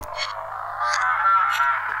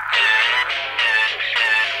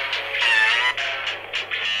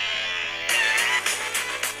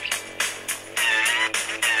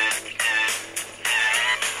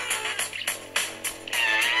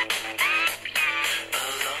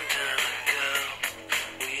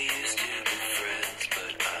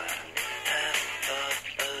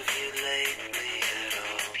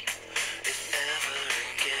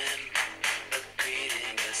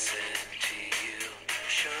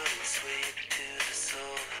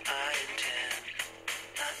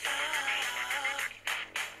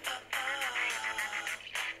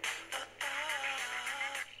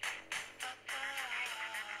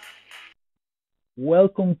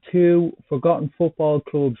Welcome to Forgotten Football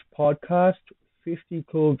Club's podcast. 50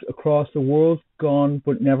 clubs across the world, gone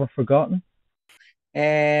but never forgotten.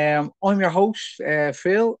 I'm your host,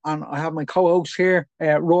 Phil, and I have my co-host here,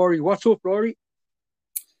 Rory. What's up, Rory?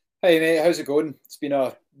 Hey mate, how's it going? It's been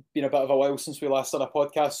a bit of a while since we last done a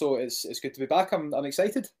podcast, so it's good to be back. I'm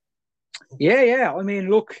excited. Yeah. I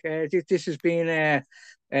mean, look, this has been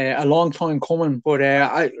a long time coming, but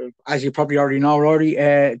as you probably already know, Rory,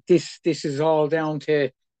 this is all down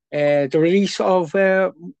to the release of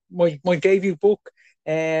my debut book,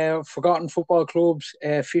 Forgotten Football Clubs,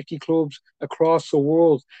 50 clubs across the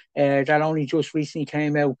world, that only just recently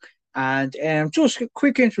came out. And just a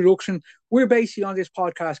quick introduction. We're basically on this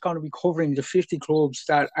podcast going to be covering the 50 clubs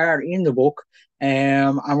that are in the book,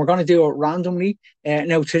 and we're going to do it randomly.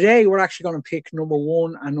 Now, today we're actually going to pick number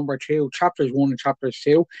one and number two, chapters one and chapters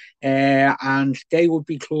two, and they would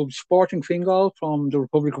be clubs Sporting Fingal from the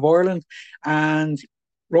Republic of Ireland. And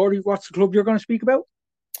Rory, what's the club you're going to speak about?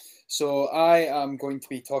 So I am going to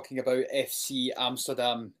be talking about FC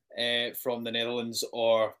Amsterdam from the Netherlands,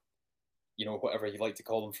 or whatever you like to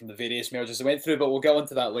call them, from the various mergers I went through, but we'll get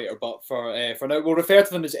onto that later. But for now, we'll refer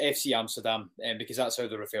to them as FC Amsterdam, because that's how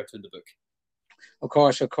they're referred to in the book. Of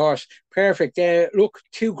course. Perfect. Look,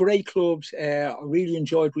 two great clubs. I really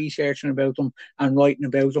enjoyed researching about them and writing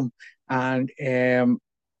about them. And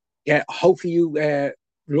hopefully you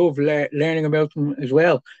love learning about them as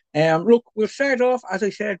well. Look, we'll start off, as I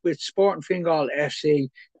said, with Sporting Fingal FC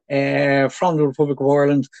from the Republic of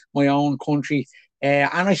Ireland, my own country.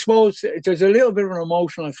 And I suppose there's a little bit of an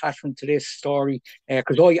emotional attachment to this story,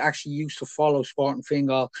 because I actually used to follow Sporting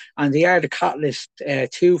Fingal, and they are the catalyst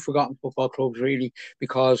to forgotten football clubs, really,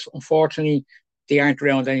 because unfortunately they aren't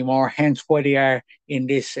around anymore. Hence why they are in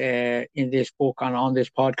this book and on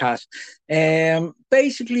this podcast.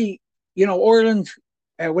 Basically, Ireland,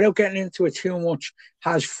 without getting into it too much,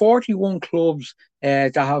 has 41 clubs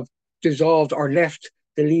that have dissolved or left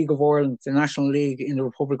the League of Ireland, the National League in the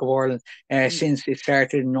Republic of Ireland, since it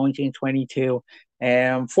started in 1922.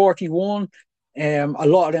 41. A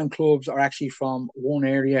lot of them clubs are actually from one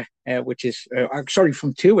area, which is,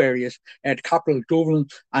 from two areas, the capital Dublin,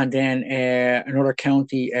 and then another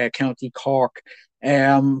county, County Cork.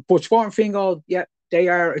 But Sporting Fingal, yeah, they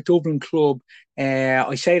are a Dublin club.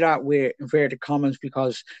 I say that with inverted commas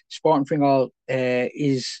because Sporting Fingal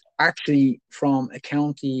is actually from a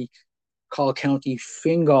county called County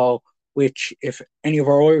Fingal, which, if any of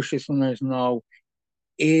our Irish listeners know,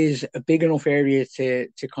 is a big enough area to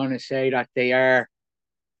kind of say that they are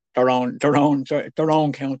their own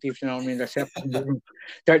county, if you know what I mean. They're separate from Dublin.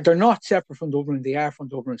 They're not separate from Dublin. They are from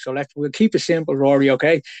Dublin. So we'll keep it simple, Rory.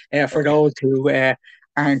 Okay, for those who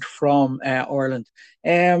aren't from Ireland.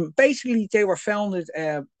 Basically, they were founded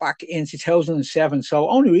back in 2007. So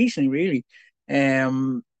only recently, really.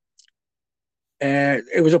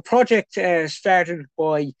 It was a project started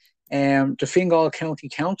by the Fingal County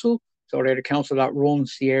Council. So they're the council that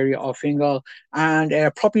runs the area of Fingal, and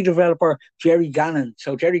property developer Jerry Gannon.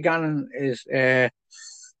 So Jerry Gannon is, as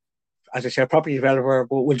I said, a property developer,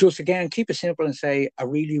 but we'll just again keep it simple and say a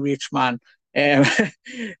really rich man.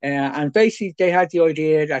 And basically, they had the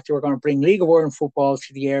idea that they were going to bring League of Ireland football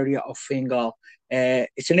to the area of Fingal.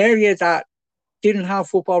 It's an area that didn't have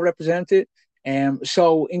football represented.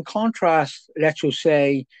 So in contrast, let's just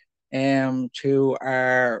say, to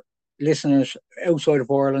our listeners outside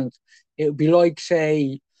of Ireland, it would be like,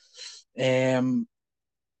 say,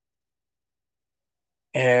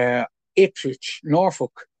 Ipswich,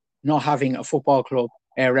 Norfolk, not having a football club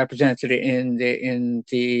represented in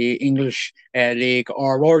the English league.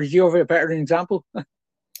 Or do you have a better example?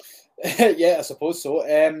 Yeah, I suppose so.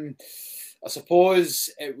 I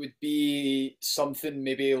suppose it would be something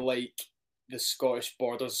maybe like the Scottish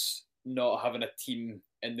Borders not having a team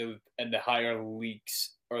in the higher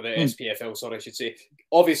leagues, or the SPFL, sorry, I should say.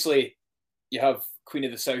 Obviously, you have Queen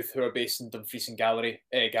of the South, who are based in Dumfries and Galloway,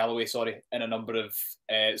 and a number of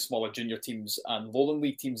smaller junior teams and Lowland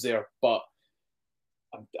League teams there. But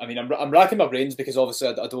I'm racking my brains because obviously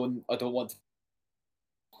I don't want to.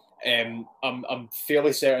 I'm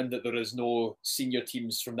fairly certain that there is no senior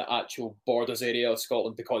teams from the actual Borders area of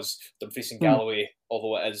Scotland, because Dumfries and Galloway,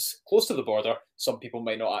 although it is close to the border, some people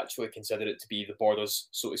might not actually consider it to be the Borders,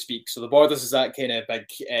 so to speak. So the Borders is that kind of big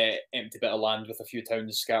empty bit of land with a few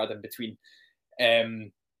towns scattered in between. I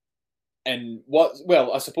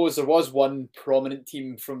suppose there was one prominent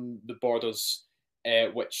team from the Borders,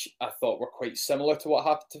 which I thought were quite similar to what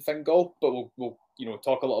happened to Fingal, but we'll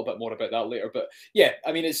talk a little bit more about that later. But yeah,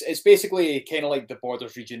 I mean, it's basically kind of like the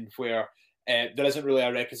Borders region, where there isn't really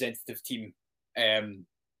a representative team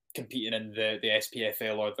competing in the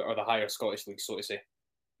SPFL or the higher Scottish league, so to say.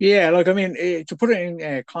 Yeah, like I mean, to put it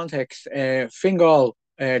in context, Fingal,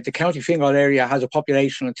 the County Fingal area has a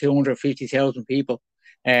population of 250,000 people,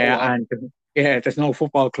 Wow. and yeah, there's no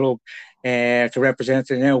football club to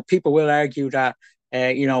represent it. Now, people will argue that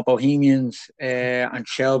Bohemians and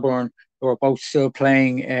Shelbourne, who are both still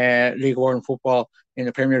playing League of Ireland football in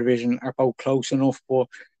the Premier Division, are both close enough. But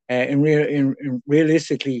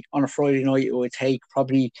realistically, on a Friday night, it would take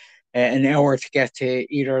probably an hour to get to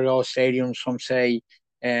either of those stadiums from, say,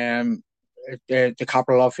 um, the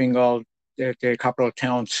capital of Fingal, the capital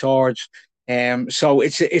town, Swords. So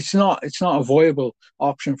it's not a viable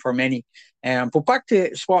option for many. But back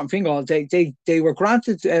to Sporting Fingal, they were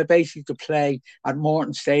granted basically to play at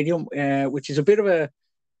Morton Stadium, which is a bit of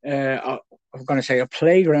I'm going to say a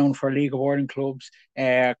playground for League of Ireland clubs,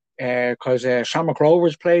 because Shamrock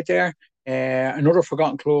Rovers played there. Another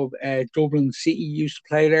forgotten club, Dublin City, used to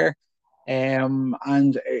play there. And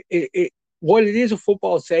while it is a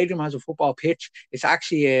football stadium, has a football pitch, it's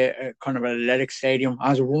actually a kind of an athletic stadium,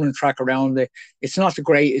 has a running track around it. It's not the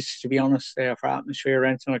greatest, to be honest, for atmosphere or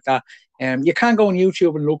anything like that. You can go on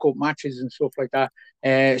YouTube and look up matches and stuff like that.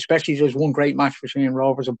 Especially there's one great match between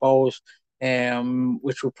Rovers and Bows,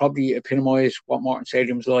 which will probably epitomise what Morton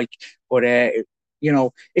Stadium's like. But it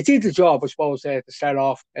did the job, I suppose, to start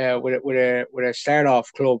off with a start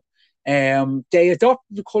off club. They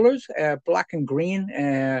adopted the colours, black and green,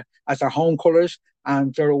 as their home colours,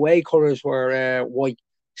 and their away colours were white.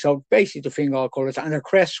 So basically the Fingal colours, and their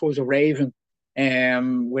crest was a raven,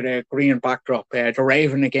 with a green backdrop. The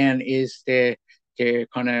raven again is the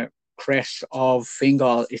kind of crest of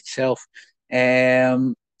Fingal itself.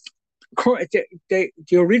 The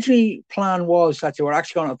original plan was that they were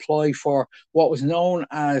actually going to apply for what was known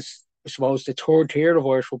as, I suppose, the third tier of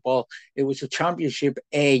Irish football. It was the Championship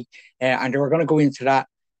A, and they were going to go into that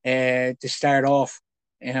to start off.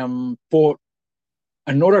 But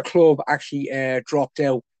another club actually dropped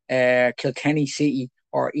out, Kilkenny City,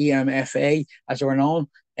 or EMFA as they were known,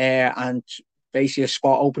 and basically a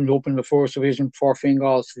spot opened up in the first division for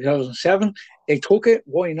Fingal 2007. They took it,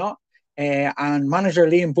 why not? And manager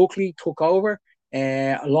Liam Buckley took over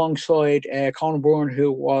alongside Conor Byrne,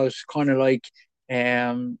 who was kind of like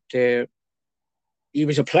he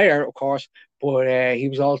was a player, of course, but he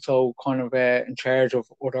was also kind of in charge of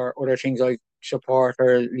other things like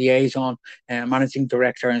supporter, liaison, managing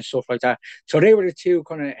director, and stuff like that. So they were the two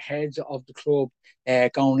kind of heads of the club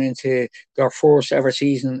going into their first ever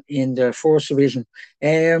season in the first division.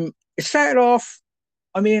 It started off,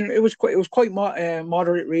 I mean, it was quite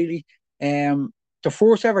moderate, really. The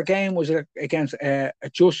first ever game was against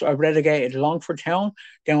just a relegated Longford Town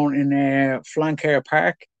down in Flanker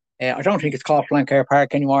Park. I don't think it's called Flanker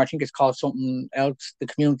Park anymore. I think it's called something else, the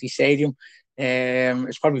Community Stadium.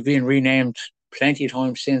 It's probably been renamed plenty of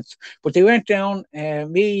times since. But they went down.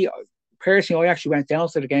 Me, personally, I actually went down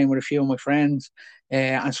to the game with a few of my friends.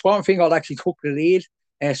 And Sporting Fingal actually took the lead,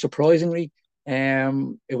 surprisingly.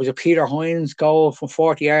 It was a Peter Hines goal from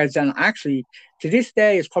 40 yards, and actually to this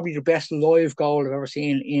day it's probably the best live goal I've ever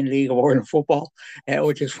seen in League of Ireland football,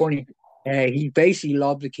 which is funny. He basically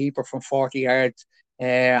lobbed the keeper from 40 yards,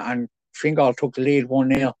 and Fingal took the lead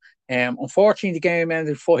 1-0. Unfortunately, the game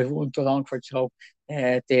ended 5-1 to Longford, so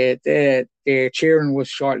the cheering was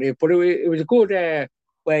short-lived, but it was a good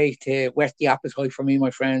way to whet the appetite for me and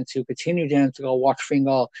my friends, who continue then to go watch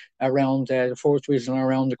Fingal around the first division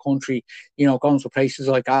around the country, going to places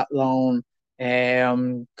like Athlone,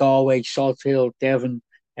 Galway, Salthill, Devon,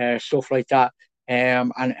 stuff like that.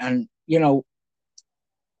 And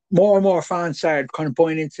more and more fans started kind of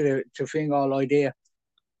buying into the Fingal idea,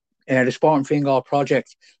 the Sporting Fingal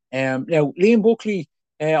project. Now, Liam Buckley,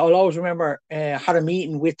 I'll always remember, had a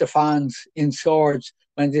meeting with the fans in Swords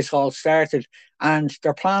when this all started, and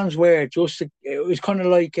their plans were it was kind of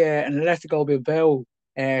like an Atletico Bilbao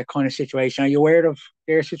kind of situation. Are you aware of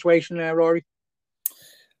their situation, Rory?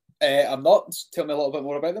 I'm not. Tell me a little bit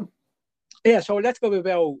more about them. Yeah, so Atletico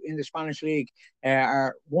Bilbao in the Spanish league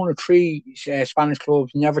are one of three Spanish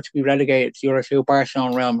clubs never to be relegated to the other two, Barcelona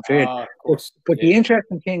and Real Madrid. Of course. But the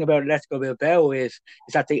interesting thing about Atletico Bilbao is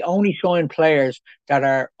that they only sign players that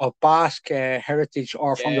are of Basque heritage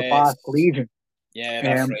or from the Basque region. Yeah,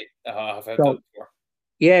 that's right. I've heard that before.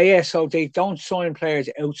 Yeah. So they don't sign players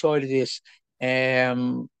outside of this.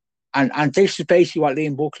 And this is basically what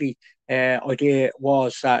Liam Buckley idea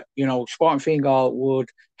was, that Sporting Fingal would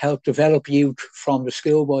help develop youth from the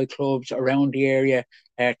schoolboy clubs around the area,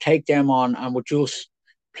 take them on, and would just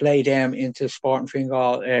play them into Sporting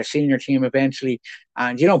Fingal senior team eventually,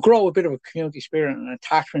 and grow a bit of a community spirit and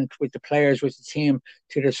attachment with the players, with the team,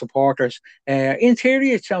 to the supporters. In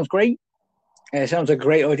theory, it sounds great. It sounds like a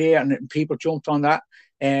great idea, and people jumped on that.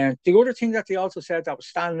 And the other thing that they also said that was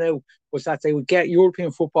standing out was that they would get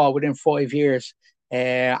European football within 5 years.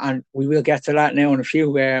 And we will get to that now in a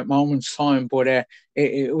few moments' time. But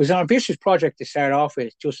it was an ambitious project to start off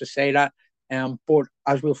with, just to say that. But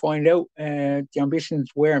as we'll find out, the ambitions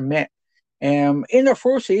were met. In their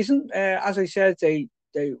first season, as I said, they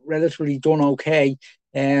relatively done okay.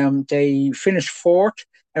 They finished fourth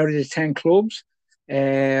out of the 10 clubs.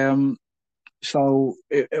 So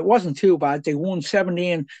it wasn't too bad. They won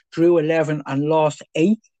 17, drew 11, and lost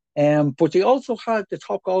 8. But they also had the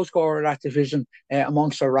top goal scorer of that division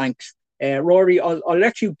amongst their ranks. Rory, I'll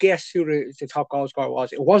let you guess who the top goal scorer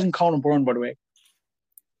was. It wasn't Colin Byrne, by the way.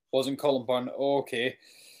 Wasn't Colin Byrne. Okay.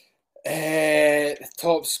 The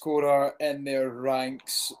top scorer in their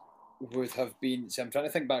ranks would have been. See, I'm trying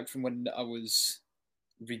to think back from when I was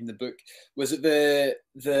reading the book. Was it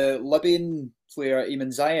the Libyan player Eamon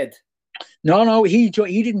Zayed? No, he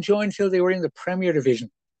didn't join until they were in the Premier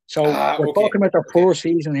Division. So we're talking about their first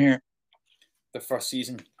season here. The first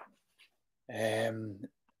season. It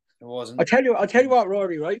wasn't. I'll tell you what,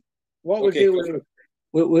 Rory. Right? What we'll do?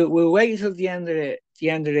 We'll wait until the end of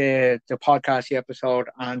the podcast episode,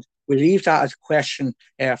 and we'll leave that as a question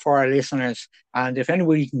for our listeners. And if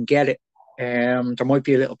anybody can get it, there might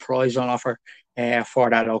be a little prize on offer for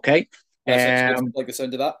that. Okay. Like the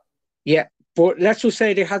sound of that. Yeah. But let's just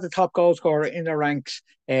say they had the top goal scorer in their ranks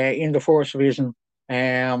in the first division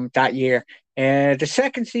that year. The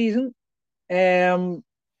second season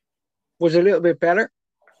was a little bit better.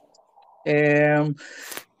 There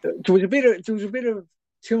was a bit of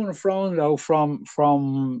to and fro though from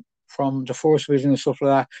the first division and stuff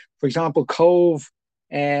like that. For example, Cove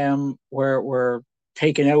were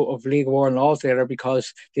taken out of League of Ireland altogether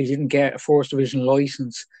because they didn't get a first division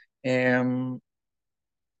license.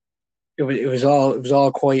 It was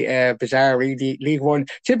all quite bizarre, really. League of Ireland,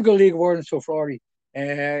 typical League of Ireland stuff, Rory.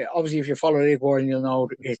 Obviously, if you follow League of Ireland, you'll know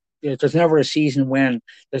there's never a season when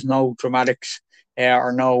there's no dramatics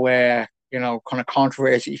or no kind of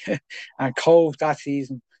controversy. And Cove that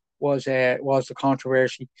season was the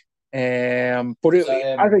controversy. But as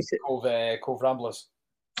I said, Cove Ramblers.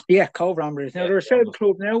 Yeah, Cove Ramblers. Now, they're a stable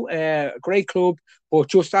club now, a great club, but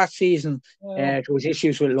just that season, there was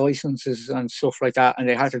issues with licenses and stuff like that, and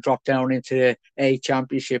they had to drop down into the A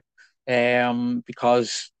Championship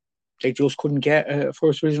because they just couldn't get a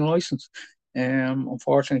first division license,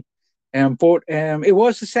 unfortunately. But it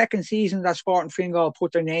was the second season that Sporting Fingal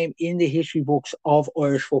put their name in the history books of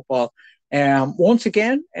Irish football. Once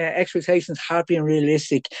again, expectations had been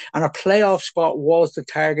realistic, and a playoff spot was the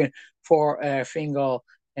target for Fingal.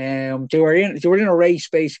 They were in a race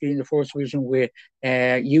basically in the first division with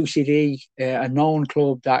UCD, a known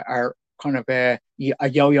club that are kind of a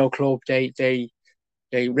yo-yo club. They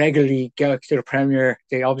regularly get to the Premier.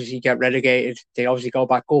 They obviously get relegated. They obviously go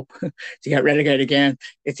back up to get relegated again.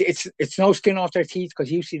 It's no skin off their teeth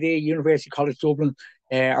because UCD, University College Dublin,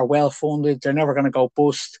 are well funded. They're never going to go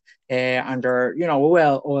bust, and they're a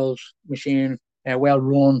well-oiled machine, well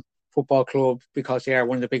run football club because they are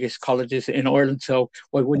one of the biggest colleges in Ireland. So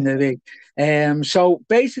why wouldn't they be? So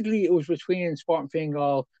basically, it was between Sporting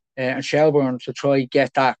Fingal and Shelbourne to try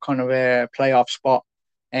get that kind of a playoff spot.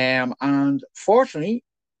 And fortunately,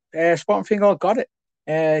 Sporting Fingal got it.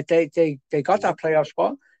 They got that playoff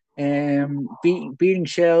spot, beating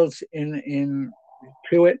Shells in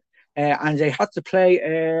through it, and they had to play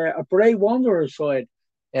a Bray Wanderers side.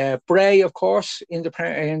 Bray, of course, in the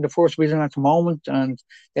first division at the moment, and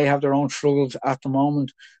they have their own struggles at the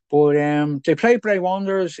moment. But they played Bray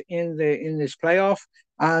Wanderers in this playoff,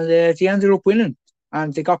 and they ended up winning,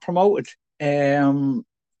 and they got promoted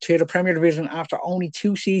to the Premier Division after only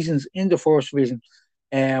 2 seasons in the first division,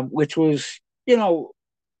 which was, it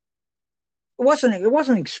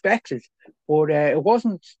wasn't expected, but it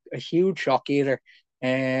wasn't a huge shock either.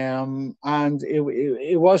 And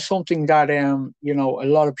it was something that a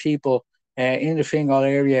lot of people in the Fingal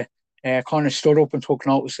area kind of stood up and took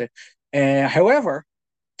notice of. However,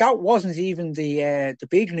 that wasn't even the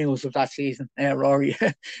big news of that season, Rory.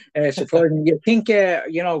 Surprising. You think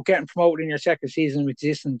getting promoted in your second season of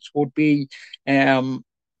existence would be the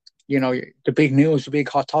big news, the big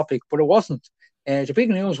hot topic, but it wasn't. The big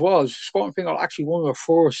news was Sporting Fingal actually won their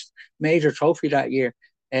first major trophy that year.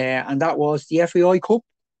 And that was the FAI Cup,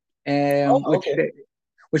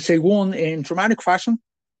 which they won in dramatic fashion.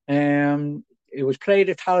 It was played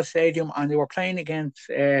at Tallaght Stadium, and they were playing against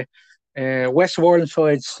West of Ireland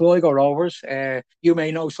side, Sligo Rovers. You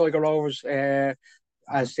may know Sligo Rovers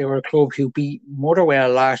as they were a club who beat Motherwell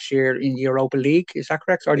last year in the Europa League. Is that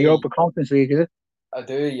correct? Or the Europa Conference League, is it? I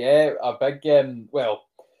do, yeah. A big, well,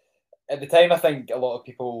 at the time, I think a lot of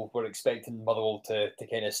people were expecting Motherwell to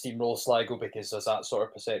kind of steamroll Sligo because there's that sort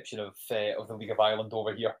of perception of the League of Ireland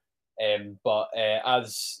over here. But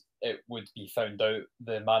as it would be found out,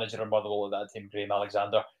 the manager of Motherwell at that time, Graham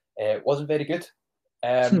Alexander, wasn't very good.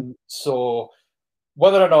 So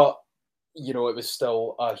whether or not it was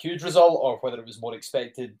still a huge result or whether it was more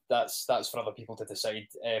expected, that's for other people to decide.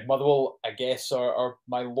 Motherwell, I guess, are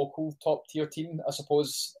my local top tier team, I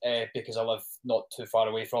suppose, because I live not too far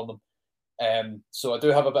away from them. So I do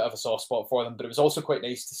have a bit of a soft spot for them, but it was also quite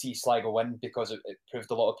nice to see Sligo win because it proved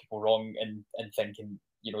a lot of people wrong in thinking,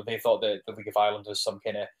 they thought that the League of Ireland was some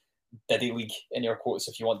kind of Diddy League, in your quotes,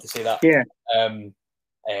 if you want to say that. Yeah.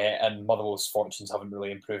 And Motherwell's fortunes haven't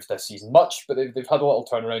really improved this season much, but they've had a little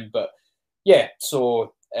turnaround. But yeah,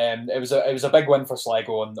 so it was a big win for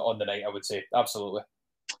Sligo on the night, I would say. Absolutely.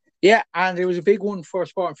 Yeah, and it was a big one for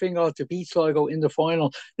Sporting Fingal to beat Sligo in the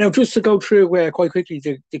final. Now, just to go through quite quickly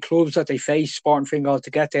the clubs that they faced, Sporting Fingal,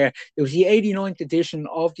 to get there. It was the 89th edition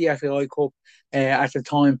of the FAI Cup at the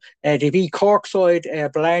time. They beat Cork side,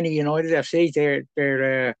 Blarney United FC.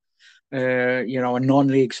 They're a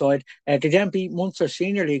non-league side. They then beat Munster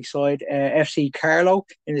Senior League side, FC Carlow,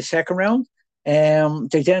 in the second round.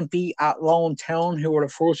 They then beat Athlone Town, who were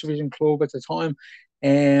the first division club at the time.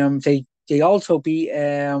 They also beat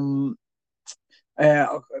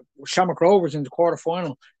Shamrock Rovers in the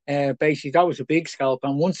quarterfinal. Basically, that was a big scalp.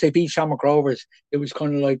 And once they beat Shamrock Rovers, it was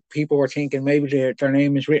kind of like people were thinking maybe their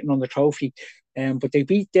name is written on the trophy. But they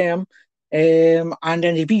beat them. And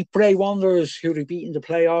then they beat Bray Wanderers, who they beat in the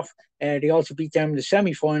playoff. They also beat them in the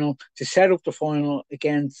semi-final to set up the final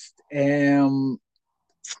against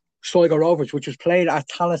Sligo Rovers, which was played at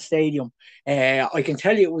Tallaght Stadium. I can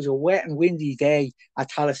tell you it was a wet and windy day at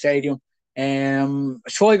Tallaght Stadium.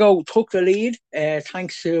 Sligo took the lead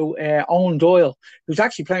thanks to Owen Doyle, who's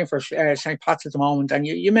actually playing for St. Pat's at the moment. And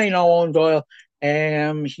you may know Owen Doyle.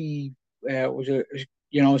 He was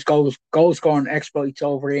his goal scoring exploits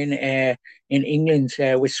over in England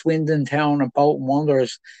with Swindon Town and Bolton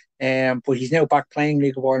Wanderers. But he's now back playing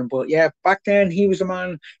League of Ireland. But yeah, back then he was the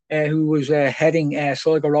man who was heading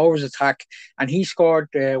Sligo Rovers' attack, and he scored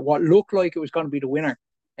what looked like it was going to be the winner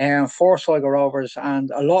for Sligo Rovers. And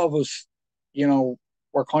a lot of us,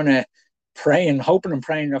 were kind of hoping and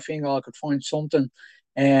praying that Fingal could find something,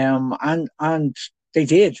 and they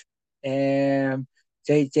did. They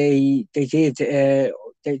did.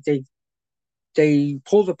 They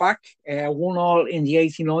pulled it back, 1-1 in the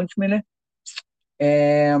 89th minute.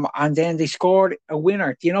 And then they scored a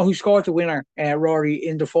winner. Do you know who scored the winner, Rory,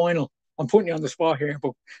 in the final? I'm putting you on the spot here,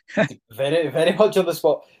 but very, very much on the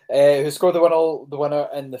spot. Who scored the winner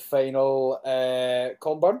in the final?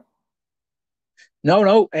 Colin Byrne?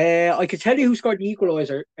 No. I could tell you who scored the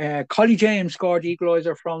equaliser. Collie James scored the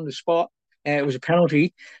equaliser from the spot. It was a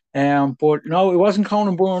penalty. But no, it wasn't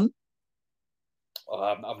Conan Byrne.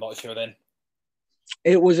 I'm not sure then.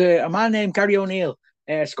 It was a man named Gary O'Neill.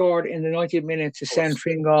 Scored in the 90th minute to send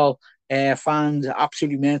Fingal fans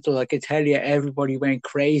absolutely mental. I could tell you, everybody went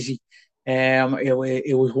crazy.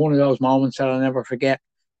 It was one of those moments that I'll never forget.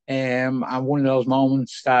 And one of those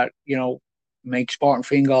moments that, make Sporting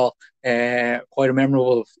Fingal quite a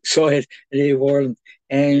memorable side in the world.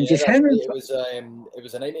 And yeah, it was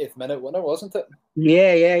a 90th minute winner, wasn't it?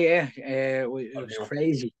 Yeah. It was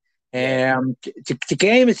crazy. The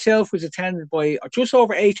game itself was attended by just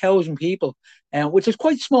over 8,000 people, which is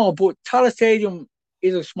quite small, but Tallaght Stadium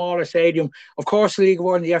is a smaller stadium. Of course, the League of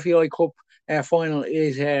Ireland, the FAI Cup final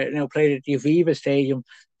is now played at the Aviva Stadium,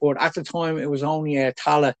 but at the time it was only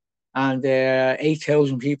Tallaght, and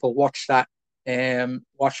 8,000 people watched that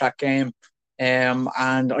game.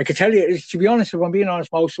 And I could tell you, to be honest, if I'm being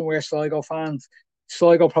honest, most of them were Sligo fans.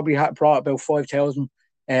 Sligo probably brought about 5,000.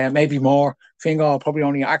 Maybe more. Fingal probably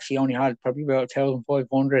only had probably about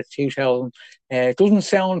 1,500, 2,000. It doesn't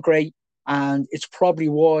sound great, and it's probably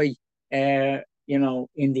why, in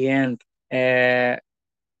the end, they're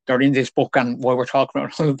in this book and why we're talking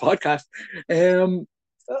about it on the podcast.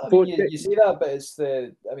 You see that, but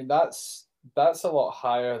that's a lot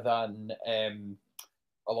higher than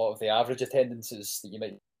a lot of the average attendances that you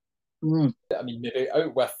might. Maybe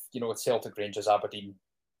out with Celtic, Rangers, Aberdeen,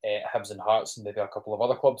 Hibs and Hearts, and maybe a couple of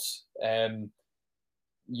other clubs. So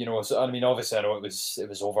obviously I know it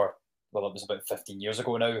was over. Well, it was about 15 years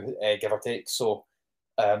ago now, give or take. So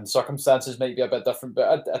circumstances might be a bit different,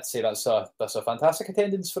 but I'd say that's a fantastic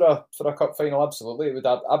attendance for a cup final. Absolutely, it would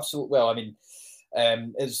absolutely. Well,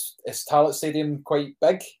 Is Tallaght Stadium quite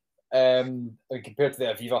big compared to the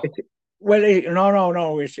Aviva? Well,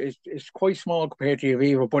 no. It's quite small compared to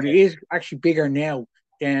Aviva, but it is actually bigger now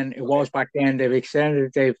than it was back then. They've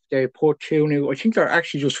extended it. They put two new. I think they're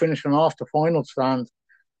actually just finishing off the final stand.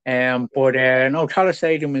 But no, Tallaght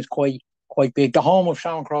Stadium is quite big. The home of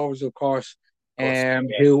Shamrock Rovers, of course,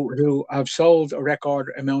 who have sold a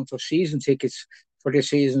record amount of season tickets for this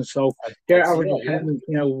season. So their average attendance,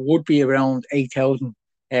 would be around 8,000,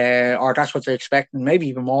 or that's what they're expecting, maybe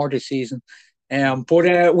even more this season.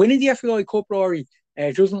 But winning the FAI Cup, Rory,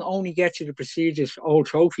 doesn't only get you the prestigious old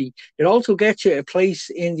trophy, it also gets you a place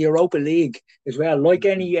in the Europa League as well, like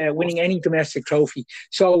winning any domestic trophy.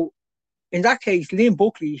 So in that case, Liam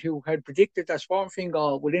Buckley, who had predicted that Sporting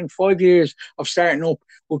Fingal within 5 years of starting up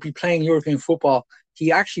would be playing European football,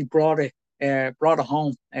 he actually brought it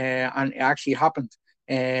home, and it actually happened.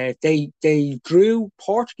 They drew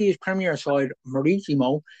Portuguese Premier side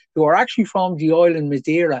Marítimo, who are actually from the island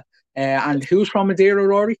Madeira. And who's from Madeira,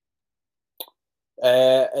 Rory?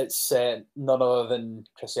 It's none other than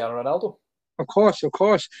Cristiano Ronaldo. Of course.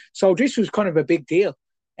 So this was kind of a big deal.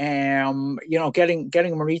 Getting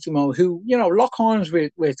Marítimo, who, lock horns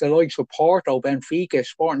with the likes of Porto, Benfica,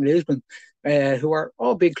 Sporting Lisbon, who are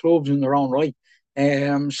all big clubs in their own right.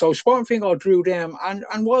 So Sporting Fingal drew them, and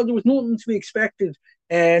while there was nothing to be expected,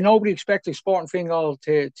 nobody expected Sporting Fingal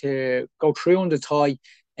to go through in the tie.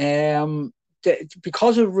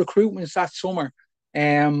 Because of recruitments that summer,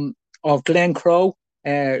 of Glenn Crowe,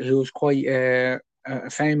 who's quite a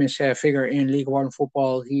famous figure in League of Ireland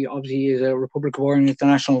football. He obviously is a Republic of Ireland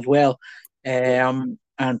international as well, and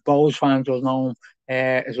Bows fans will know him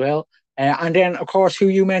as well. And then, of course, who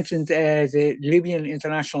you mentioned, the Libyan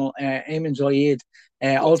international Ayman Zayed,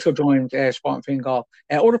 also joined Sporting Fingal.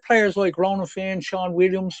 Other players like Ronan Finn, Sean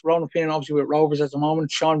Williams. Ronan Finn, obviously with Rovers at the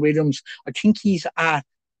moment. Sean Williams, I think he's at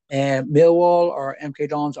Millwall or MK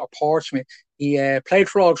Dons or Portsmouth. He played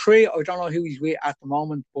for all three. I don't know who he's with at the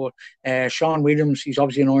moment, but Sean Williams, he's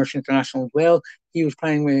obviously an Irish international as well. He was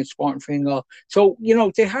playing with Sporting Fingal. So,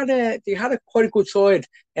 they had a quite a good side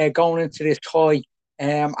going into this tie,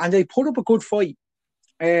 and they put up a good fight.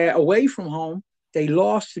 Away from home, they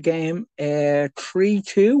lost the game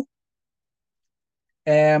 3-2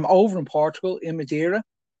 over in Portugal, in Madeira,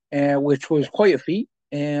 which was quite a feat.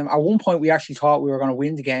 At one point, we actually thought we were going to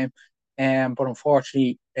win the game, but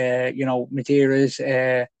unfortunately, Madeira's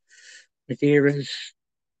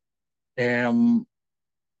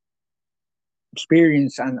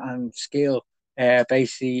experience and skill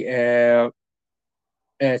basically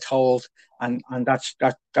told, and that's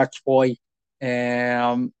why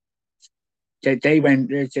they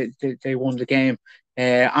won the game.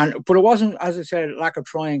 But it wasn't, as I said, lack of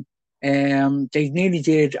trying. They nearly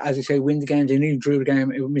did, as I say, win the game. They nearly drew the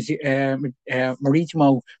game. It was,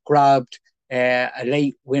 Marítimo grabbed a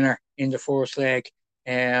late winner in the first leg,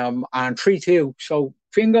 and 3-2. So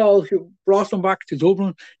Fingal brought them back to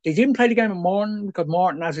Dublin. They didn't play the game in Morton because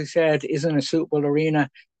Morton, as I said, isn't a suitable arena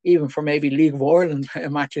even for maybe League of Ireland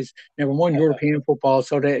matches, never mind European football.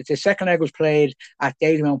 So the second leg was played at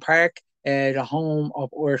Dalymount Park, the home of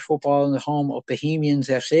Irish football and the home of Bohemians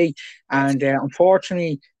FC. And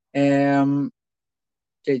unfortunately, they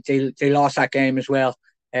lost that game as well,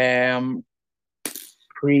 3-2.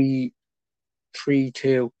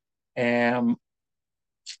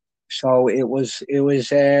 So it was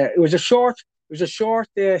a short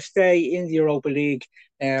stay in the Europa League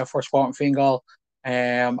for Sporting Fingal,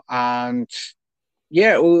 and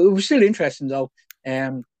yeah, it was still interesting though.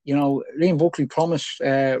 Liam Buckley promised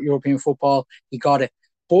European football, he got it,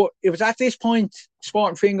 but it was at this point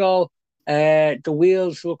Sporting Fingal, the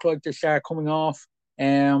wheels look like they start coming off.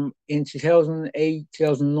 In 2008,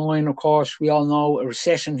 2009, of course, we all know a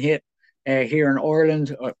recession hit here in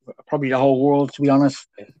Ireland, probably the whole world, to be honest.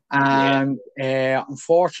 And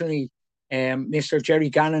unfortunately, Mr. Jerry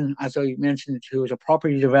Gannon, as I mentioned, who was a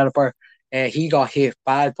property developer, he got hit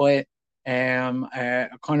bad by it. A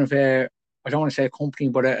kind of I don't want to say a company,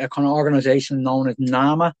 but a kind of organisation known as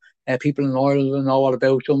NAMA. People in Ireland will know all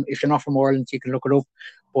about them. If you're not from Ireland, you can look it up.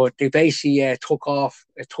 But they basically took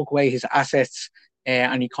away his assets,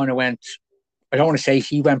 and he kind of went, I don't want to say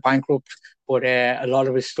he went bankrupt, but a lot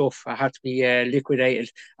of his stuff had to be liquidated.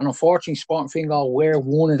 And unfortunately, Sporting Fingal were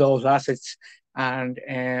one of those assets, and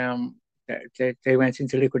they went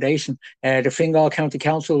into liquidation. The Fingal County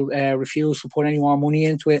Council refused to put any more money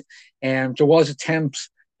into it. There was attempts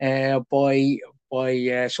by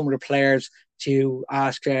some of the players to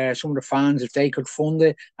ask some of the fans if they could fund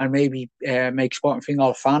it and maybe make Sporting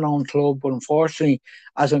Fingal a fan-owned club. But unfortunately,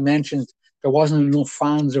 as I mentioned, there wasn't enough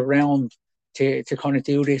fans around to kind of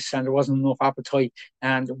do this, and there wasn't enough appetite.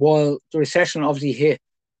 And while the recession obviously hit,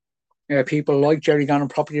 people like Jerry Gannon,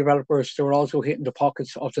 property developers, they were also hitting the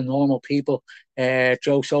pockets of the normal people,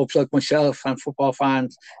 Joe Soaps like myself and football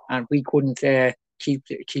fans, and we couldn't keep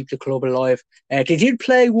the club alive. They did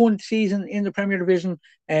play one season in the Premier Division,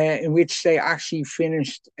 in which they actually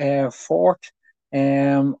finished fourth,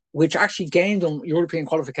 which actually gained them European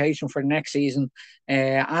qualification for the next season,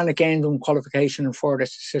 and it gained them qualification for the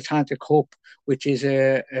Setanta Cup, which is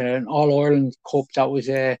an All-Ireland Cup that was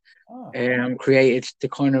created to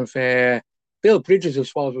kind of build bridges, I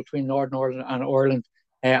suppose, between Northern Ireland and Ireland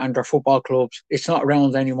and their football clubs. It's not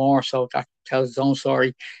around anymore, so that tells its own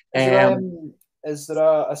story. Is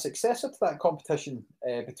there a successor to that competition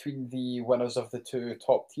between the winners of the two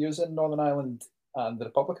top tiers in Northern Ireland and the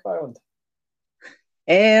Republic of Ireland?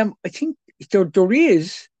 I think there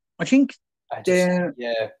is. I think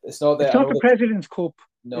it's not the President's Cup.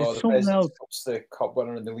 No, the President's Cup's the cup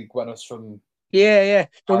winner and the league winners from. Yeah,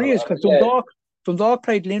 there is, because Dundalk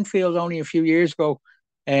played Linfield only a few years ago,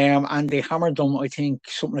 and they hammered them, I think,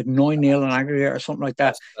 something like 9-0 in aggregate or something like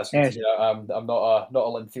that. I'm not a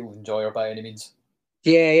Linfield enjoyer by any means.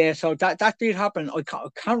 Yeah. So that did happen. I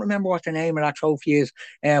can't remember what the name of that trophy is,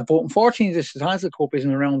 but unfortunately, the Setanta Cup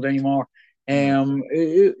isn't around anymore.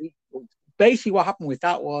 Basically, what happened with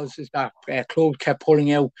that is that clubs kept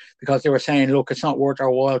pulling out because they were saying, look, it's not worth our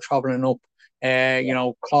while travelling up.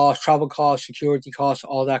 Travel costs, security costs,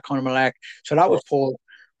 all that kind of malek. So that was pulled.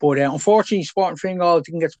 But unfortunately, Sporting Fingal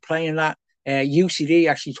didn't get to play in that. UCD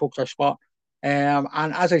actually took their spot. And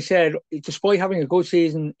as I said, despite having a good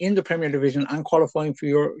season in the Premier Division and qualifying for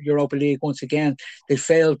Europa League once again, they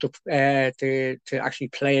failed to actually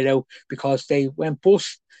play it out because they went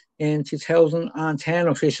bust in 2010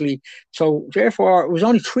 officially. So therefore, it was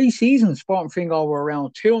only 3 seasons Sporting Fingal were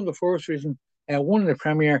around, 2 in the first division, 1 in the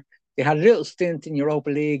Premier. They had a little stint in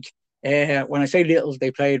Europa League. When I say little,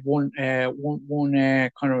 they played one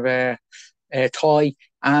kind of tie,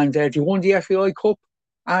 and they won the FAI Cup.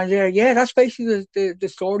 And that's basically the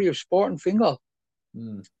story of Sporting Fingal.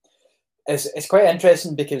 It's quite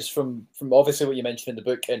interesting because from obviously what you mentioned in the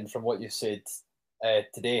book and from what you said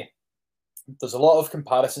today, there's a lot of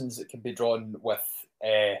comparisons that can be drawn with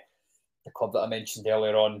the club that I mentioned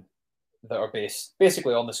earlier on, that are based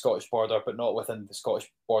basically on the Scottish border, but not within the Scottish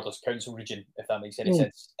Borders Council region, if that makes any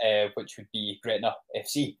sense, which would be Gretna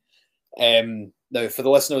FC. Now, for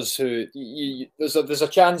the listeners who, there's a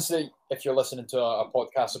chance that if you're listening to a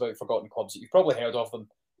podcast about forgotten clubs, that you've probably heard of them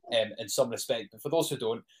in some respect. But for those who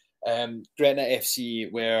don't, Gretna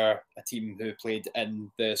FC were a team who played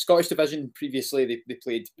in the Scottish division previously. They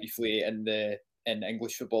played briefly in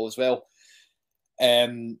English football as well,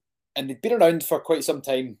 and they've been around for quite some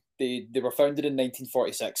time. They were founded in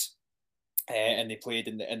 1946, and they played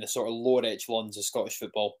in the sort of lower echelons of Scottish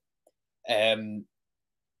football. And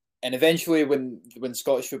eventually, when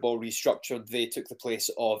Scottish football restructured, they took the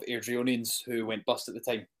place of Airdrieonians, who went bust at the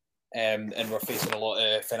time, and were facing a lot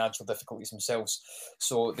of financial difficulties themselves.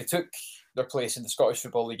 So they took their place in the Scottish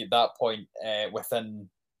Football League at that point, within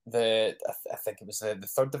I think it was the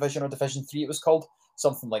 3rd division or Division 3 it was called,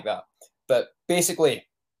 something like that. But basically,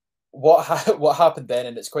 what happened then,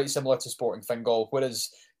 and it's quite similar to Sporting Fingal, whereas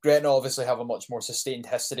Gretna obviously have a much more sustained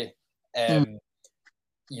history, been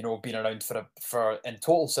around for in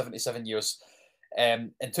total 77 years.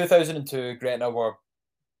 In 2002, Gretna were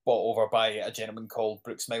bought over by a gentleman called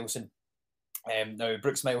Brooks Mileson. Now,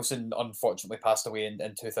 Brooks Mileson unfortunately passed away in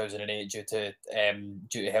 2008 due to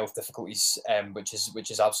health difficulties, which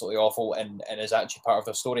is absolutely awful and is actually part of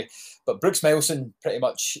their story. But Brooks Mileson pretty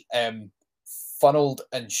much funneled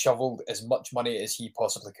and shoveled as much money as he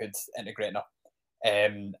possibly could into Gretna.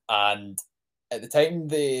 And at the time,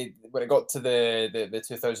 when it got to the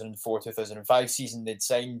 2004-2005 season, they'd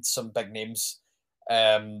signed some big names.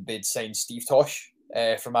 They'd signed Steve Tosh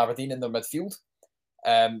from Aberdeen in their midfield.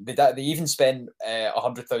 They even spent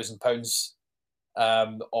 £100,000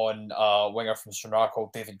 on a winger from Stranraer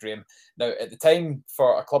called David Graham. Now, at the time,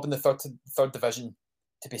 for a club in the third division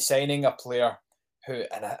to be signing a player who,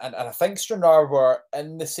 and I think Stranraer were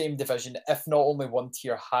in the same division, if not only one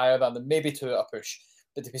tier higher than them, maybe two at a push.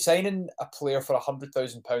 But to be signing a player for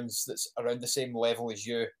 £100,000 that's around the same level as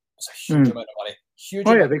you was a huge amount of money. Huge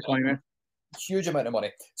amount of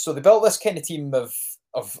money. So they built this kind of team of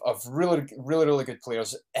really, really, really good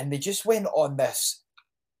players, and they just went on this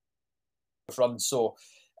run. So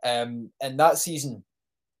in that season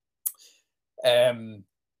in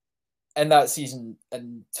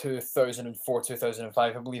 2004-2005,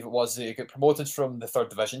 I believe it was, they got promoted from the 3rd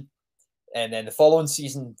division, and then the following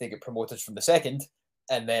season they get promoted from the 2nd,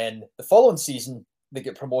 and then the following season they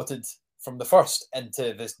get promoted from the first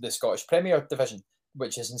into the Scottish Premier Division,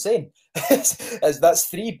 which is insane. That's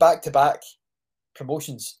 3 back-to-back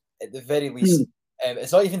promotions at the very least.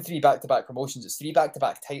 It's not even 3 back-to-back promotions, it's 3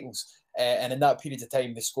 back-to-back titles. And in that period of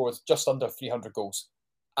time, they scored just under 300 goals.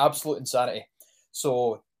 Absolute insanity.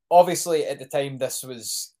 So obviously at the time, this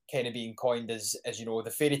was kind of being coined as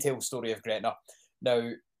the fairy tale story of Gretna.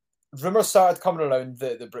 Now, rumours started coming around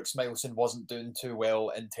that Brooks Mileson wasn't doing too well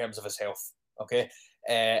in terms of his health. Okay.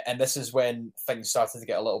 And this is when things started to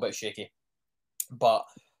get a little bit shaky. But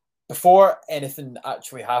before anything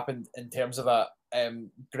actually happened in terms of that,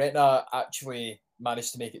 Gretna actually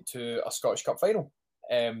managed to make it to a Scottish Cup final,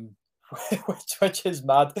 which is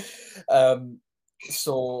mad.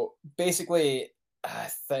 So basically, I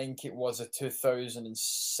think it was a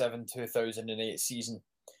 2007-2008 season.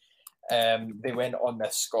 They went on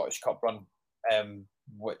this Scottish Cup run,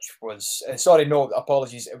 which was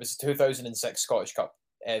apologies. It was the 2006 Scottish Cup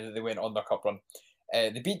that they went on their cup run.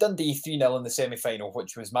 They beat Dundee 3-0 in the semi-final,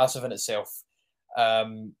 which was massive in itself.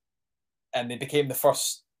 And they became the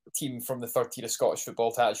first team from the third tier of Scottish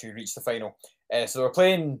football to actually reach the final. So they were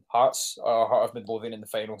playing Hearts, or Heart of Midlothian, in the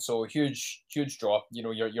final. So huge draw.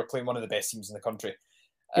 You're playing one of the best teams in the country.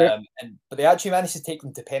 Yeah. But they actually managed to take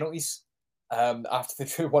them to penalties after they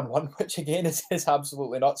drew 1-1, which again is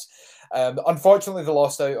absolutely nuts. Unfortunately, they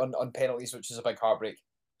lost out on penalties, which is a big heartbreak.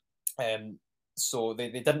 So they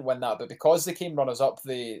didn't win that, but because they came runners up,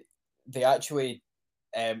 they actually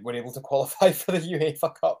were able to qualify for the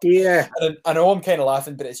UEFA Cup. Yeah. And I know I'm kind of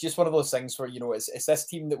laughing, but it's just one of those things where it's this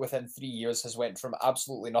team that within 3 years has went from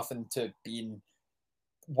absolutely nothing to being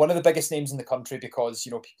one of the biggest names in the country, because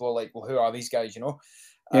people are like, well, who are these guys?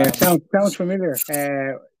 Yeah, sounds familiar.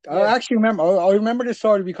 I actually remember. I remember the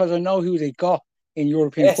story because I know who they got in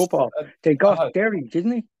European football. They got Derry,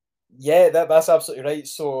 didn't they? Yeah, that's absolutely right.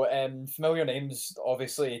 So, familiar names,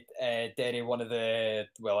 obviously. Derry, one of the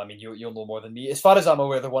you'll know more than me. As far as I'm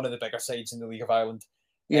aware, they're one of the bigger sides in the League of Ireland.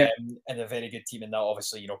 Yeah, and a very good team in that.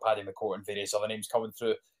 Obviously, Paddy McCourt and various other names coming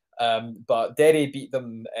through. But Derry beat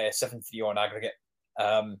them 7-3 on aggregate.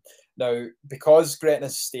 Now, because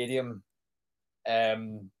Gretna's stadium, I've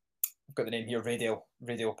got the name here, Radial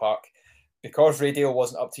Park. Because Radial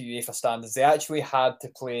wasn't up to UEFA standards, they actually had to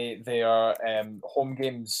play their home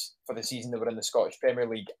games for the season. They were in the Scottish Premier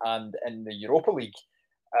League and in the Europa League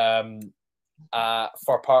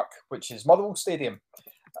for Park, which is Motherwell Stadium.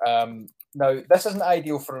 Now, this isn't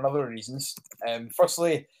ideal for a number of reasons.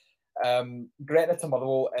 Firstly, Gretna to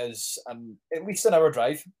Motherwell is at least an hour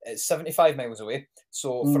drive. It's 75 miles away.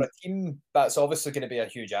 So for a team, that's obviously going to be a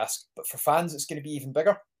huge ask. But for fans, it's going to be even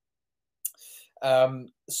bigger.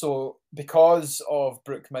 So because of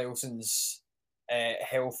Brooke Mileson's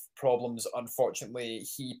health problems, unfortunately,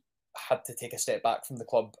 he had to take a step back from the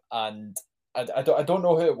club, and I don't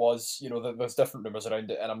know who it was. There's different rumours around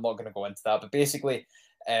it, and I'm not going to go into that. But basically,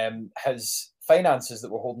 his finances that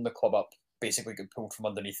were holding the club up basically got pulled from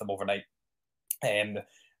underneath him overnight, and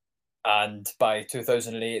by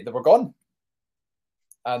 2008 they were gone.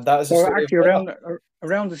 And that is so actually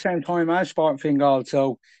around the same time as Sport Fingal.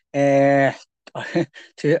 So around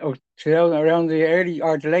the early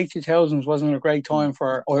or the late 2000s wasn't a great time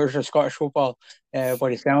for Irish or Scottish football, by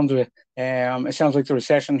the sound of it. It sounds like the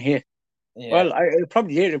recession hit. Yeah. Well, it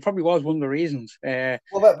probably did. It probably was one of the reasons. That's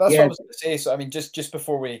what I was going to say. So, I mean, just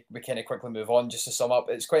before we kind of quickly move on, just to sum up,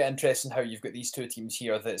 it's quite interesting how you've got these two teams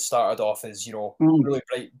here that started off as, really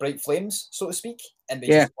bright flames, so to speak, and they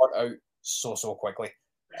just burnt out so quickly.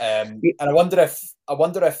 And I wonder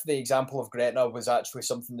if the example of Gretna was actually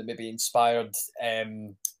something that maybe inspired,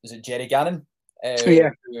 was it Jerry Gannon? Who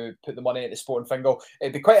put the money into Sport and Fingal.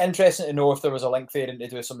 It'd be quite interesting to know if there was a link there and to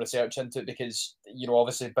do some research into it, because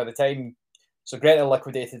obviously by the time, so Gretna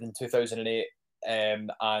liquidated in 2008,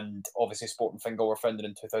 and obviously Sport and Fingal were founded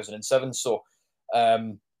in 2007. So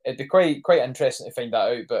it'd be quite interesting to find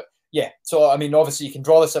that out. But yeah, so I mean, obviously you can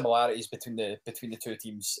draw the similarities between the two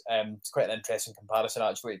teams. It's quite an interesting comparison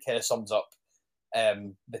actually. It kind of sums up I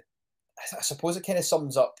suppose it kind of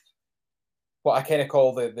sums up what I kind of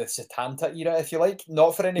call the Setanta era, if you like,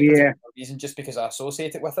 not for any particular reason, just because I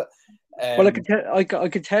associate it with it. Well, I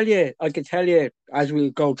could tell you as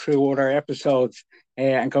we go through other episodes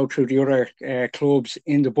and go through the other clubs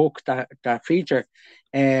in the book that feature.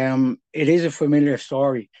 It is a familiar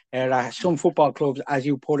story. Some football clubs, as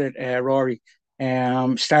you put it, Rory,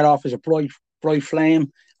 start off as a bright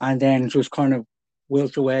flame and then just kind of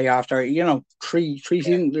wilt away after three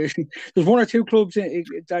seasons. There's one or two clubs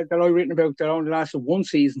that I've written about that only lasted one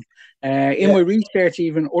season. In my research,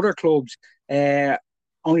 even other clubs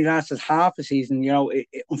only lasted half a season.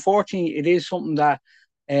 Unfortunately, it is something that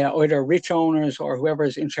either rich owners or whoever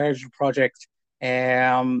is in charge of the project,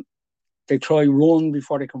 they try run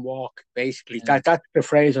before they can walk. Basically, that's the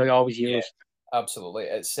phrase I always use. Absolutely.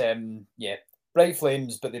 It's bright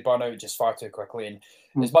flames, but they burn out just far too quickly. And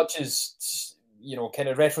as much as, you know, kind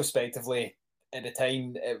of retrospectively at the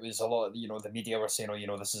time, it was a lot of, you know, the media were saying, oh, you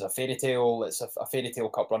know, this is a fairy tale. It's a fairy tale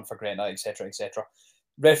cup run for Gretna, etc., etc.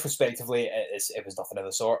 Retrospectively, it was nothing of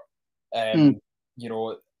the sort. You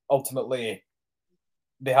know, ultimately,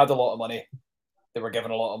 they had a lot of money. They were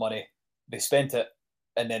given a lot of money. They spent it,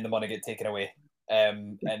 and then the money get taken away.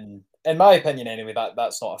 And in my opinion, anyway,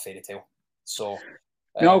 that's not a fairy tale. So,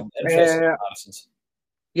 no, interesting comparisons.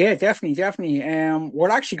 Yeah, definitely. We're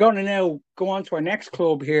actually going to now go on to our next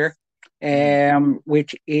club here,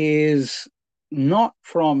 which is not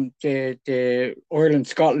from the Ireland,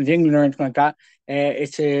 Scotland, England, or anything like that.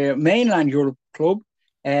 It's a mainland Europe club,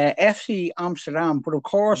 FC Amsterdam. But of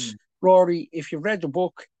course, Rory, if you've read the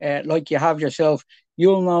book like you have yourself,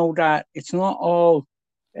 you'll know that it's not all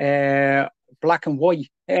black and white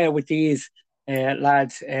with these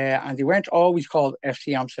lads, and they weren't always called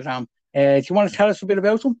FC Amsterdam. Do you want to tell us a bit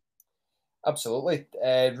about them? Absolutely.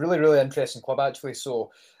 Really, really interesting club, actually.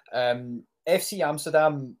 So, FC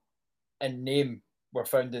Amsterdam in name were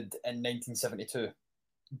founded in 1972,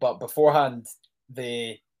 but beforehand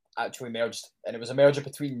they actually merged, and it was a merger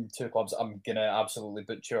between two clubs. I'm going to absolutely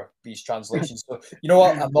butcher these translations. So, you know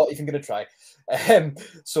what? I'm not even going to try.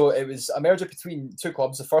 So, it was a merger between two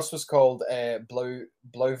clubs. The first was called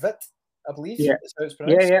Blauw-Wit, I believe. Yeah. Is how it's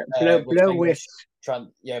pronounced. Blauw-Wit.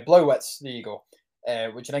 Blauw-Wits, there you go.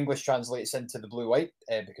 Which in English translates into the blue-white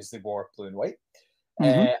because they wore blue and white.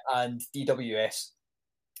 And DWS.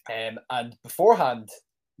 And beforehand,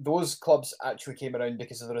 those clubs actually came around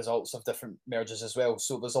because of the results of different mergers as well.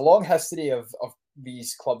 So there's a long history of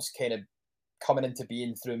these clubs kind of coming into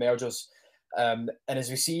being through mergers. And as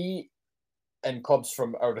we see in clubs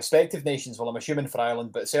from our respective nations, well, I'm assuming for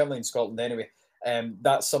Ireland, but certainly in Scotland anyway,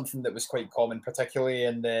 that's something that was quite common, particularly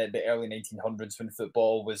in the early 1900s when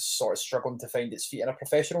football was sort of struggling to find its feet in a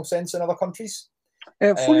professional sense in other countries.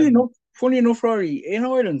 Funny enough, Rory, in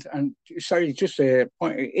Ireland, and sorry, just a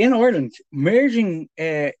point, in Ireland, merging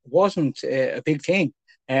wasn't a big thing.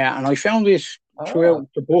 And I found this throughout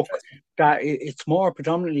the book that it's more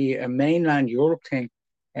predominantly a mainland Europe thing,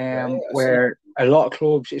 where a lot of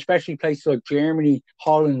clubs, especially places like Germany,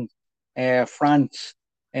 Holland, France,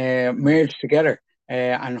 merged together,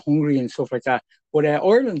 and Hungary and stuff like that. But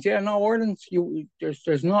Ireland, Ireland,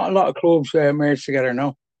 there's not a lot of clubs merged together,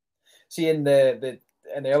 no. See, in the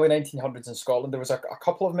early 1900s in Scotland, there was a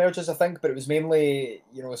couple of mergers, I think, but it was mainly,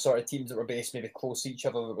 you know, sort of teams that were based maybe close to each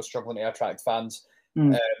other that were struggling to attract fans.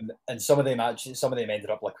 And some of them ended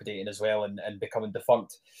up liquidating as well and becoming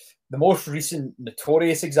defunct. The most recent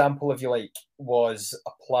notorious example, if you like, was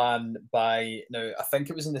a plan by, now I think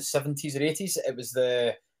it was in the 70s or 80s. It was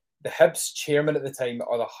the Hibs chairman at the time,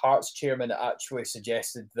 or the Hearts chairman, actually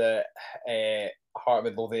suggested that Heart of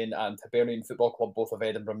Midlothian and Hibernian Football Club, both of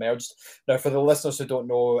Edinburgh, merged. Now, for the listeners who don't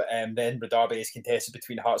know, the Edinburgh Derby is contested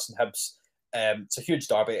between Hearts and Hibs. It's a huge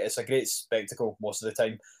derby. It's a great spectacle most of the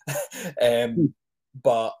time.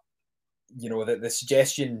 But, you know, the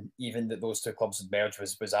suggestion even that those two clubs would merge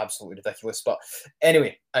was absolutely ridiculous. But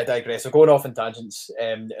anyway, I digress. So going off in tangents,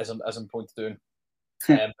 as I'm prone to doing.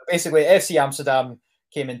 Basically, FC Amsterdam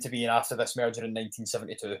came into being after this merger in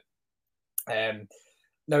 1972.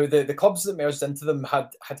 Now, the clubs that merged into them had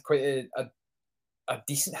quite a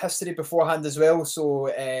decent history beforehand as well. So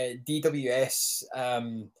DWS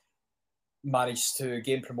managed to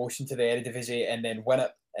gain promotion to the Eredivisie and then win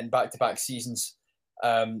it in back-to-back seasons.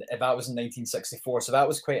 And that was in 1964, so that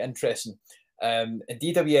was quite interesting. And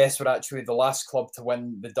DWS were actually the last club to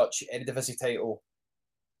win the Dutch Eredivisie title,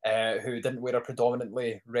 who didn't wear a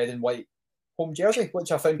predominantly red and white home jersey,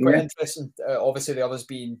 which I found quite interesting. Obviously, the others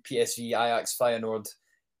being PSV, Ajax, Feyenoord,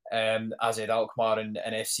 AZ Alkmaar, and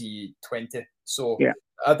FC Twente. So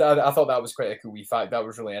I thought that was quite a cool wee fact. That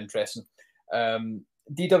was really interesting.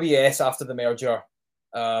 DWS, after the merger,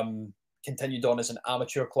 continued on as an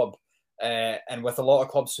amateur club. And with a lot of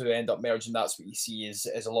clubs who end up merging, that's what you see is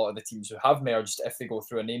a lot of the teams who have merged, if they go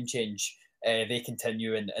through a name change, they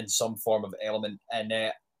continue in some form of element.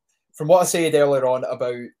 And from what I said earlier on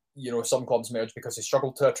about, you know, some clubs merge because they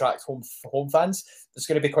struggle to attract home fans, there's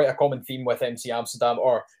going to be quite a common theme with MC Amsterdam,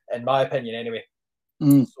 or in my opinion anyway.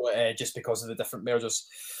 So just because of the different mergers.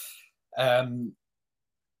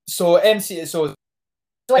 So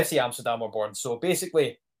FC Amsterdam were born. So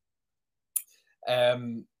basically,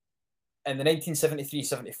 in the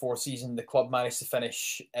 1973-74 season, the club managed to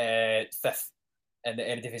finish fifth in the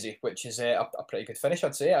Eredivisie, which is a pretty good finish,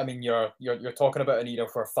 I'd say. I mean, you're talking about an era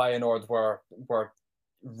where Feyenoord were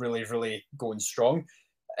really, really going strong.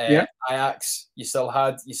 Yeah. Ajax, you still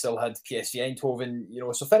had PSV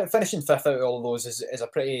Eindhoven, so finishing fifth out of all of those is a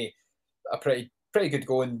pretty good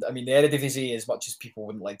going. I mean, the Eredivisie, as much as people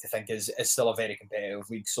wouldn't like to think, is still a very competitive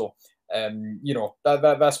league. So,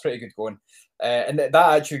 that's pretty good going. And that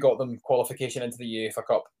actually got them qualification into the UEFA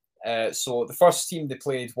Cup. So the first team they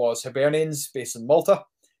played was Hibernians, based in Malta.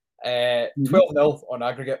 12-0 on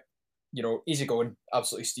aggregate. Easy going,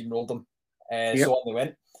 absolutely steamrolled them. So on they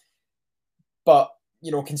went. But,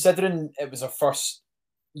 considering it was our first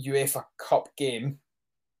UEFA Cup game,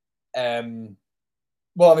 as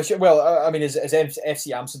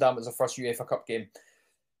FC Amsterdam was the first UEFA Cup game,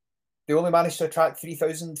 they only managed to attract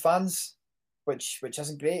 3,000 fans, which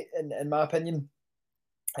isn't great in my opinion.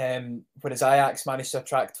 Whereas Ajax managed to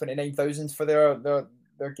attract 29,000 for their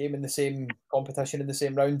game in the same competition in the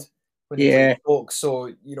same round when they played Stoke.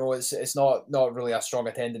 So it's not really a strong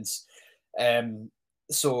attendance.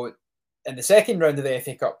 So in the second round of the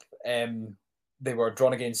FA Cup, they were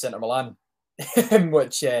drawn against Inter Milan,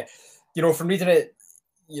 which from reading it,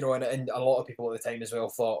 and a lot of people at the time as well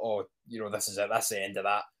thought, oh, this is it, that's the end of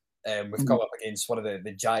that. We've come up against one of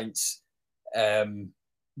the giants.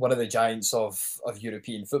 One of the giants of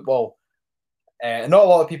European football. And not a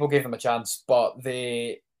lot of people gave them a chance, but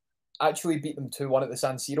they actually beat them 2-1 at the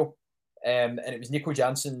San Siro. And it was Nico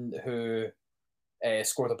Jansen who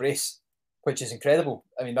scored a brace, which is incredible.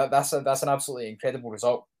 I mean, that's an absolutely incredible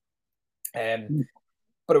result.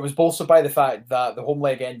 But it was bolstered by the fact that the home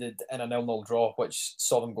leg ended in a 0-0 draw, which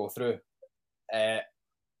saw them go through.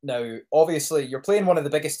 Now, obviously, you're playing one of the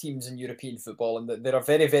biggest teams in European football, and they're a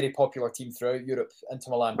very, very popular team throughout Europe, Inter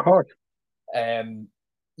Milan. Of course.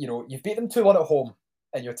 You've beat them 2-1 at home,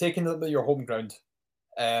 and you're taking them to your home ground.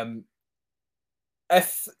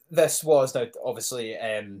 If this was, now, obviously,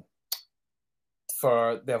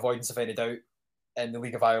 for the avoidance of any doubt, in the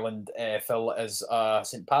League of Ireland, Phil is a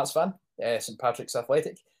St. Pat's fan, St. Patrick's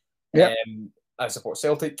Athletic. Yeah. I support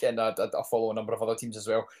Celtic, and I follow a number of other teams as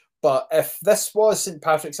well. But if this was St.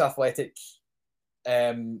 Patrick's Athletic,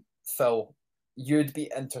 Phil, you'd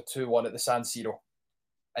beat Inter 2-1 at the San Siro,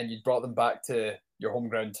 and you'd brought them back to your home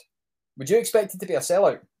ground. Would you expect it to be a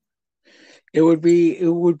sellout? It would be.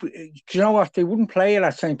 Do you know what? They wouldn't play it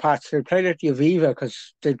at St. Pat's. They'd play it at the Aviva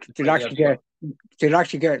because they'd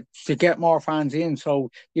actually get more fans in.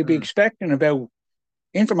 So you'd be expecting about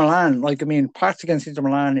Inter Milan. Like, I mean, Pat's against Inter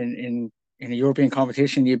Milan in a European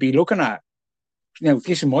competition, you'd be looking at. This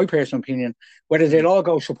is my personal opinion. Whether they'll all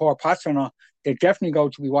go support Pats or not, they'd definitely go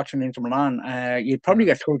to be watching Inter Milan. You'd probably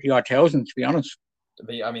get 30,000, to be honest.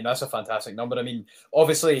 I mean, that's a fantastic number. I mean,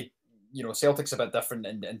 obviously, Celtic's a bit different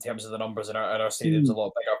in terms of the numbers, and our stadium's a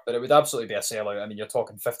lot bigger, but it would absolutely be a sellout. I mean, you're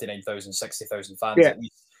talking 59,000, 60,000 fans at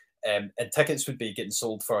least. And tickets would be getting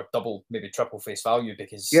sold for double, maybe triple face value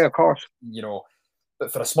because, of course.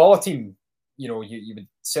 But for a smaller team, you would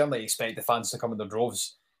certainly expect the fans to come in their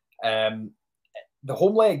droves. The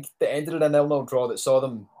home leg that ended in a 0-0 draw that saw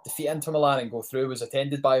them defeat Inter Milan and go through was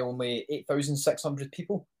attended by only 8,600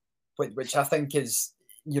 people, which I think is,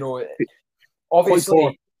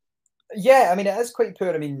 obviously, I mean, it is quite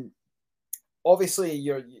poor. I mean, obviously,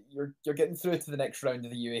 you're getting through to the next round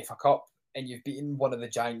of the UEFA Cup, and you've beaten one of the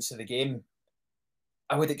giants of the game.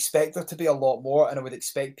 I would expect there to be a lot more, and I would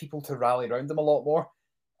expect people to rally around them a lot more.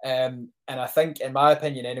 And I think, in my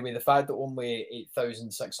opinion, anyway, the fact that only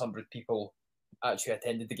 8,600 people actually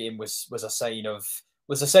attended the game was a sign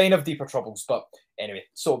of deeper troubles. But anyway,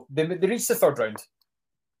 so they reached the third round,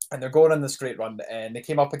 and they're going on this great run, and they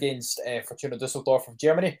came up against Fortuna Düsseldorf of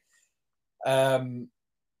Germany. They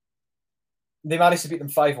managed to beat them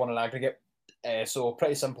 5-1 in aggregate, so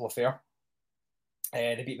pretty simple affair.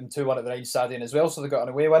 They beat them 2-1 at the Rheinstadion as well, so they got an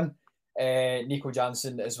away win. Nico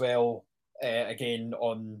Jansen as well, again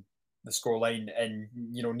on the scoreline, and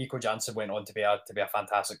Nico Jansen went on to be a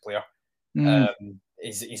fantastic player.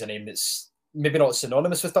 He's a name that's maybe not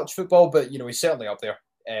synonymous with Dutch football, but he's certainly up there.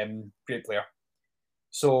 Great player.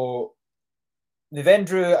 So they then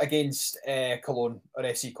drew against Cologne, or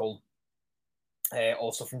FC Cologne,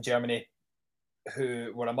 also from Germany,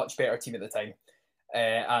 who were a much better team at the time.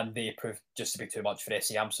 And they proved just to be too much for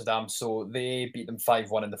FC Amsterdam, so they beat them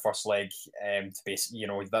 5-1 in the first leg. To basically,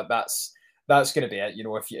 that's going to be it.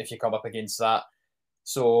 If you come up against that,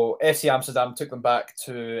 so FC Amsterdam took them back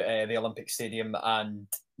to the Olympic Stadium and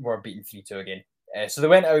were beaten 3-2 again. So they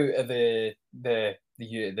went out of the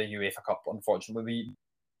UEFA Cup. Unfortunately, it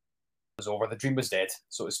was over. The dream was dead,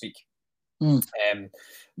 so to speak. Mm.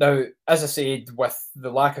 Now, as I said, with the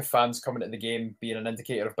lack of fans coming into the game being an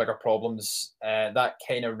indicator of bigger problems, that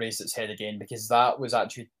kind of raised its head again, because that was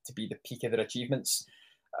actually to be the peak of their achievements.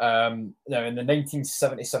 Now, in the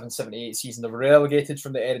 1977-78 season, they were relegated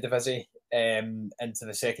from the Eredivisie into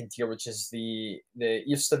the second tier, which is the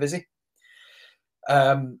Eerste Divisie.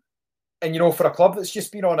 And, you know, for a club that's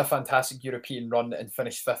just been on a fantastic European run and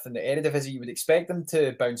finished fifth in the Eredivisie, you would expect them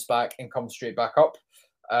to bounce back and come straight back up.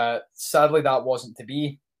 Sadly, that wasn't to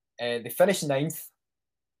be. They finished ninth,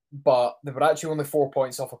 but they were actually only 4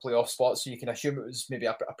 points off a playoff spot, so you can assume it was maybe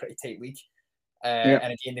a pretty tight league.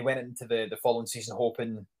 And again, they went into the following season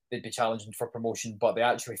hoping they'd be challenging for promotion, but they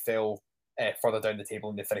actually fell further down the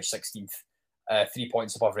table and they finished 16th, 3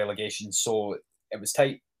 points above relegation. So it was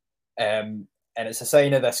tight. And it's a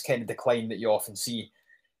sign of this kind of decline that you often see,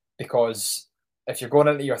 because if you're going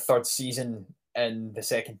into your third season in the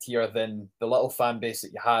second tier, then the little fan base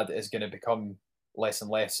that you had is going to become less and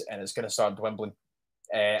less, and it's going to start dwindling.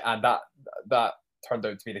 And that turned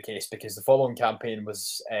out to be the case, because the following campaign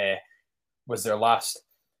was their last.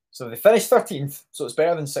 So they finished 13th, so it's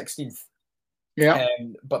better than 16th. Yeah.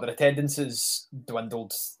 But their attendances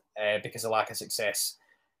dwindled because of lack of success.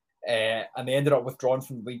 And they ended up withdrawn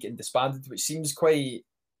from the league and disbanded, which seems quite...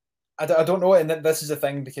 I don't know, and this is a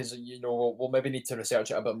thing, because, you know, we'll maybe need to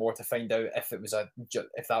research it a bit more to find out if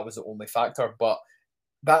that was the only factor. But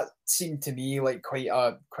that seemed to me like quite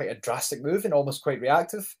a drastic move and almost quite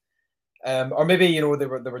reactive. Or maybe, you know, they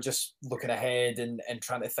were just looking ahead and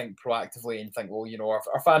trying to think proactively and think, well, you know,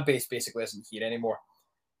 our fan base basically isn't here anymore.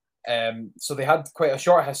 So they had quite a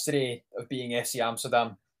short history of being FC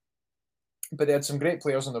Amsterdam, but they had some great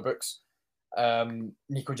players on their books.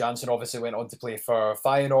 Nico Jansen obviously went on to play for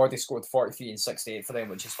Feyenoord. He scored 43 and 68 for them,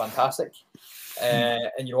 which is fantastic.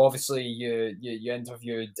 And, you know, obviously you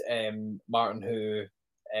interviewed Martin, who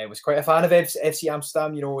was quite a fan of FC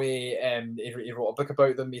Amsterdam. You know, he wrote a book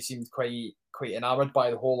about them. He seemed quite enamoured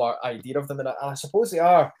by the whole idea of them. And I suppose they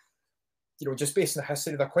are, you know, just based on the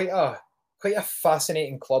history, they're quite a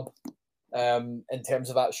fascinating club in terms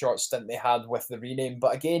of that short stint they had with the rename.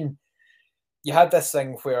 But again, you had this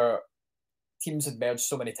thing where teams had merged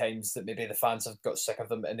so many times that maybe the fans have got sick of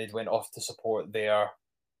them and they'd went off to support their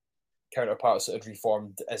counterparts that had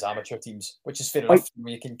reformed as amateur teams, which is fair enough.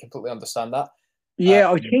 You can completely understand that.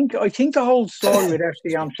 Yeah, I think the whole story with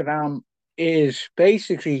FC Amsterdam is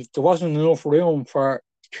basically there wasn't enough room for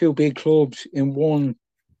two big clubs in one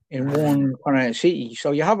kind of city.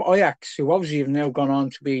 So you have Ajax, who obviously have now gone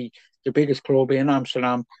on to be the biggest club in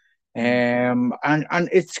Amsterdam, and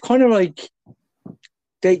it's kind of like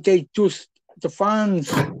they just, the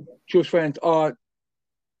fans just went, oh,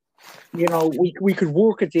 you know, we could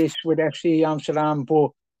work at this with FC Amsterdam,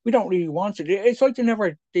 but we don't really want it. It's like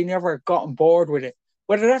they never got on board with it.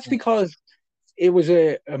 Whether that's because it was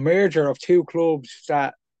a merger of two clubs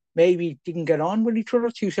that maybe didn't get on with each other,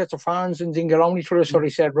 two sets of fans, and didn't get on with each other, so they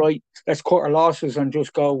said, right, let's cut our losses and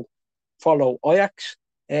just go follow Ajax.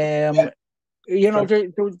 You know,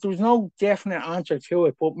 there's no definite answer to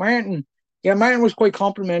it. But Martin was quite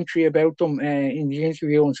complimentary about them in the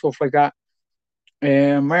interview and stuff like that.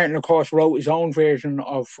 Martin, of course, wrote his own version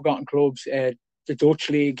of Forgotten Clubs, the Dutch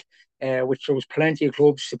League, which there was plenty of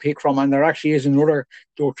clubs to pick from, and there actually is another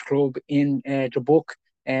Dutch club in the book.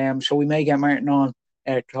 So we may get Martin on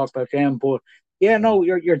to talk about them. But yeah, no,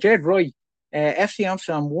 you're dead right. FC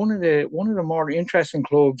Amsterdam, one of the more interesting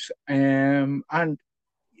clubs, and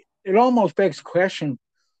it almost begs the question: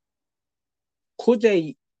 could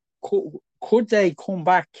they come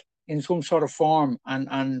back in some sort of form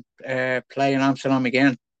and play in Amsterdam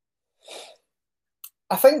again?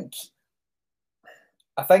 I think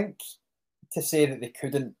to say that they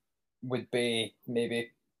couldn't would be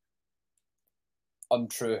maybe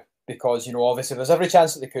untrue, because, you know, obviously there's every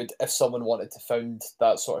chance that they could if someone wanted to found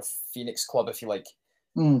that sort of Phoenix club, if you like.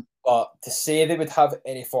 But to say they would have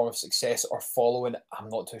any form of success or following, I'm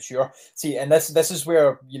not too sure. See, and this is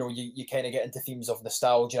where, you know, you kind of get into themes of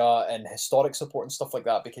nostalgia and historic support and stuff like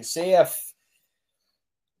that. Because say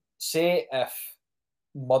if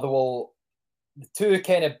Motherwell, the two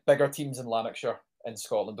kind of bigger teams in Lanarkshire in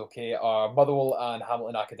Scotland, okay, are Motherwell and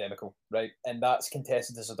Hamilton Academical, right? And that's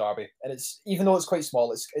contested as a derby. And it's, even though it's quite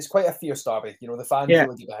small, it's quite a fierce derby. You know, the fans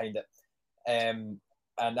really get behind it.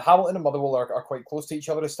 And Hamilton and Motherwell are quite close to each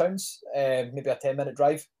other as towns, maybe a 10-minute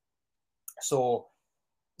drive. So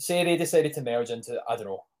say they decided to merge into, I don't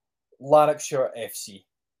know, Lanarkshire FC,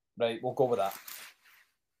 right? We'll go with that.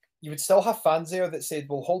 You would still have fans there that said,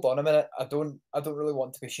 well, hold on a minute, I don't really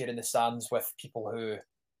want to be sharing the stands with people who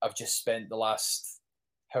I've just spent the last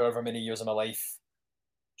however many years of my life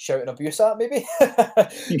shouting abuse at, maybe.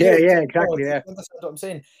 Yeah, exactly. You understand what I'm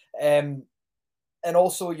saying? And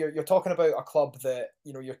also, you're talking about a club that,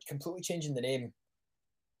 you're completely changing the name,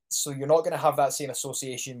 so you're not going to have that same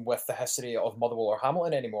association with the history of Motherwell or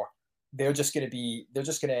Hamilton anymore. They're just going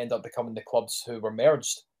to end up becoming the clubs who were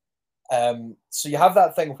merged. So you have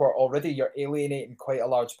that thing where already you're alienating quite a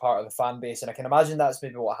large part of the fan base, and I can imagine that's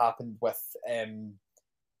maybe what happened with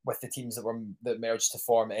the teams that merged to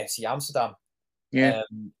form FC Amsterdam. Yeah.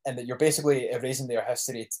 And that you're basically erasing their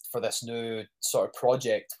history for this new sort of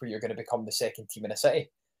project where you're going to become the second team in a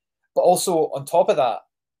city. But also on top of that,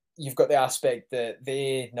 you've got the aspect that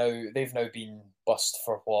they've now been bust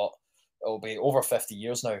for what it'll be over 50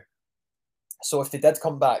 years now. So if they did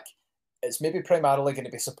come back, it's maybe primarily going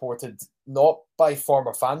to be supported not by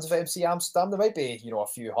former fans of FC Amsterdam. There might be, a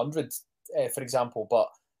few hundred, for example, but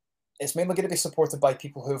it's mainly going to be supported by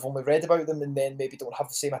people who've only read about them and then maybe don't have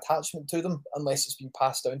the same attachment to them unless it's been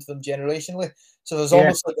passed down to them generationally. So there's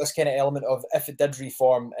almost like this kind of element of, if it did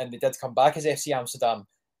reform and they did come back as FC Amsterdam,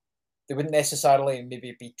 they wouldn't necessarily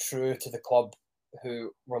maybe be true to the club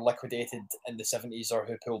who were liquidated in the 70s or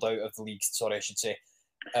who pulled out of the league. Sorry, I should say.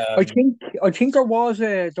 I think there was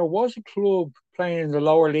a club playing in the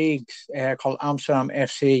lower leagues called Amsterdam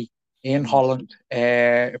FC in Holland.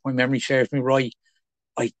 If my memory serves me right,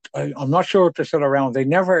 I'm not sure if they're still around. They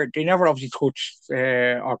never obviously touched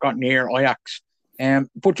or got near Ajax.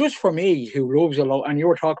 But just for me, who loves and you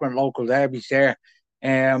were talking about local derbies there,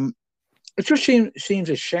 it just seems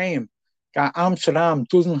a shame that Amsterdam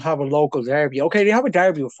doesn't have a local derby. Okay, they have a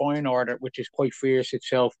derby with Feyenoord, which is quite fierce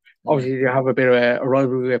itself. Obviously, they have a bit of a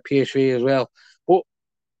rivalry with PSV as well. But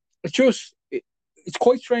it's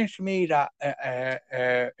quite strange to me that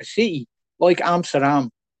a city like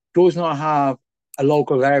Amsterdam does not have a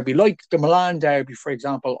local derby, like the Milan derby, for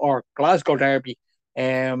example, or Glasgow derby,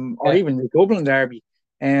 or even the Dublin derby.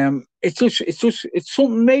 It's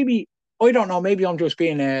something, maybe, I don't know, maybe I'm just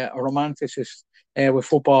being a romanticist with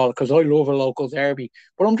football because I love a local derby.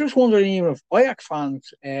 But I'm just wondering even if Ajax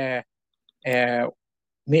fans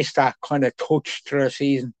miss that kind of touch to their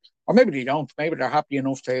season. Or maybe they don't. Maybe they're happy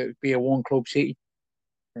enough to be a one-club city.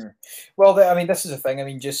 Well, this is the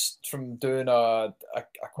thing. Just from doing a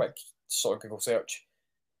quick sort of Google search,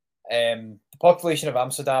 the population of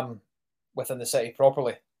Amsterdam within the city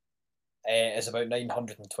properly is about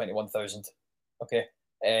 921,000. Okay,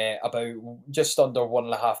 about just under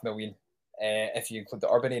 1.5 million if you include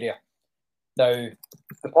the urban area. Now,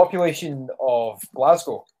 the population of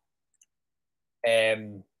Glasgow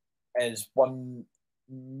is 1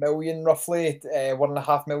 million roughly,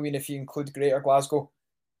 1.5 million if you include Greater Glasgow.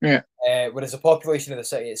 Yeah. Whereas the population of the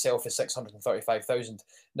city itself is 635,000.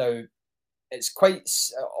 Now, it's quite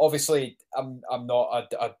obviously. I'm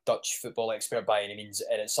not a Dutch football expert by any means,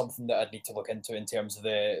 and it's something that I'd need to look into in terms of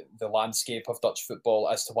the landscape of Dutch football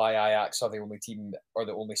as to why Ajax are the only team or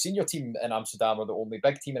the only senior team in Amsterdam or the only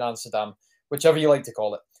big team in Amsterdam, whichever you like to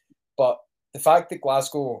call it. But the fact that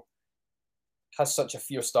Glasgow has such a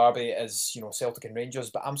fierce derby as Celtic and Rangers,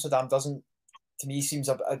 but Amsterdam doesn't, to me,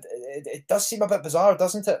 it does seem a bit bizarre,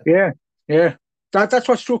 doesn't it? Yeah. That's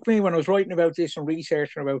what struck me when I was writing about this and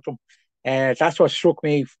researching about them. That's what struck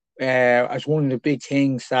me as one of the big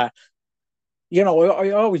things that, I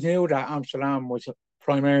always knew that Amsterdam was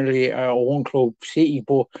primarily a one-club city,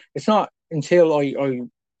 but it's not until I done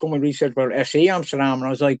my research about FC Amsterdam and I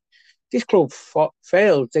was like, this club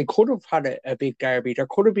failed. They could have had a big derby. There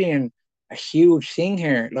could have been a huge thing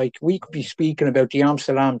here. Like, we could be speaking about the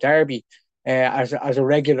Amsterdam derby as a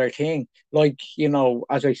regular thing, like,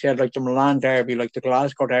 as I said, like the Milan derby, like the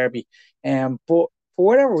Glasgow derby, but for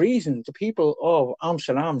whatever reason, the people of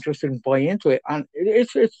Amsterdam just didn't buy into it, and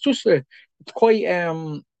it's quite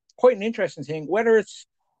an interesting thing. Whether it's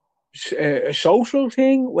a social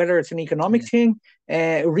thing, whether it's an economic thing,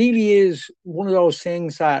 it really is one of those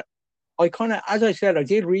things that I kind of, as I said, I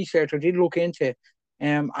did research, I did look into,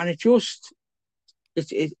 and it's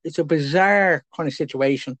a bizarre kind of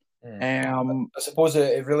situation. I suppose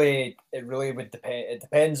it really would depend. It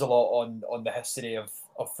depends a lot on the history of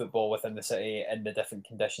football within the city and the different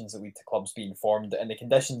conditions that lead to clubs being formed and the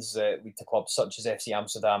conditions that lead to clubs such as FC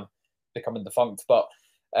Amsterdam becoming defunct. But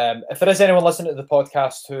if there is anyone listening to the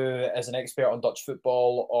podcast who is an expert on Dutch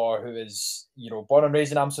football or who is born and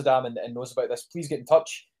raised in Amsterdam and knows about this, please get in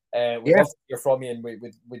touch. We'd love to hear from you, and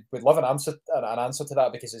we'd love an answer to that,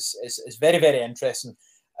 because it's very, very interesting.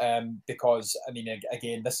 Because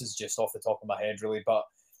again, this is just off the top of my head, really, but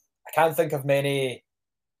I can't think of many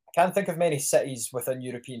cities within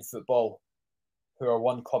European football who are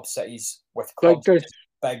one club cities with clubs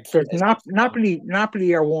big. There's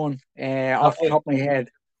Napoli are one off the top of my head.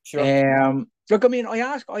 Sure. Look, I mean, I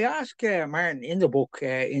ask Martin in the book,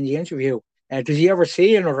 in the interview, does he ever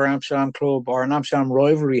see another Amsterdam club or an Amsterdam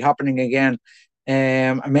rivalry happening again,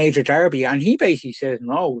 a major derby? And he basically says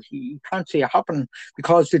no, he can't see it happening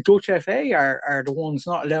because the Dutch FA are the ones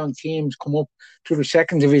not allowing teams come up to the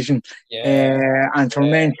second division and to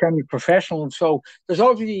remain semi-professional. So there's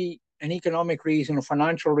obviously an economic reason, a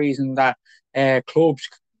financial reason that clubs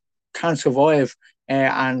can't survive.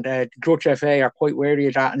 And the Dutch FA are quite wary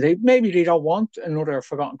of that, and they don't want another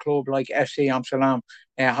forgotten club like FC Amsterdam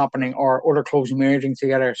happening or other clubs merging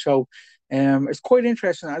together. So it's quite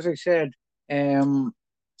interesting. As I said,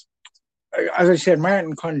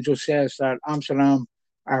 Martin kind of just says that Amsterdam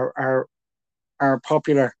are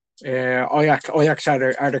popular. Ajax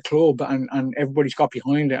are the club, and everybody's got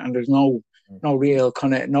behind it, and there's no real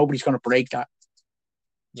kind of nobody's going to break that.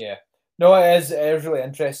 Yeah. No, it is really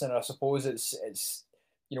interesting. I suppose it's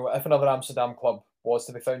if another Amsterdam club was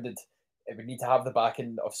to be founded, it would need to have the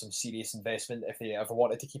backing of some serious investment if they ever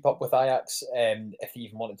wanted to keep up with Ajax, if they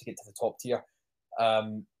even wanted to get to the top tier.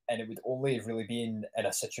 And it would only really be in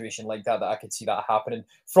a situation like that I could see that happening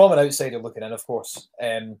from an outsider looking in, of course.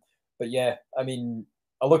 But yeah, I mean,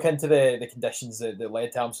 I look into the conditions that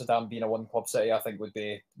led to Amsterdam being a one-club city. I think would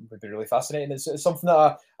be really fascinating. It's something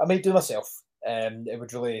that I might do myself. It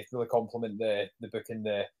would really complement the book and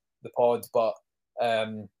the pod. But I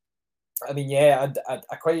mean, yeah, I'm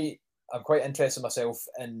quite interested myself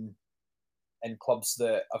in clubs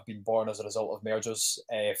that have been born as a result of mergers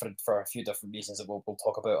for a few different reasons that we'll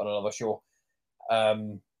talk about on another show.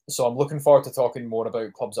 So I'm looking forward to talking more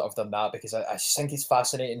about clubs that have done that, because I just think it's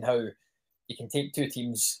fascinating how you can take two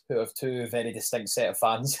teams who have two very distinct set of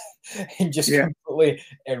fans and just completely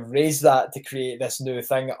erase that to create this new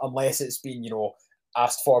thing, unless it's been,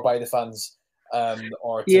 asked for by the fans,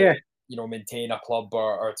 or to, maintain a club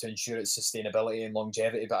or to ensure its sustainability and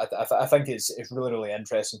longevity. But I think it's really, really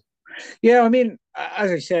interesting. Yeah, I mean,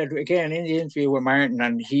 as I said, again, in the interview with Martin,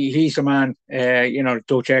 and he's the man,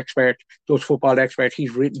 Dutch football expert.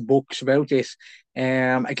 He's written books about this.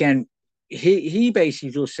 Again, he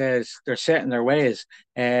basically just says they're set in their ways.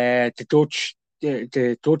 The Dutch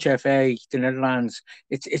FA, the Netherlands,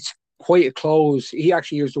 it's quite a closed. He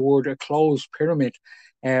actually used the word a closed pyramid,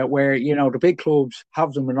 where the big clubs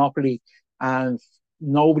have the monopoly and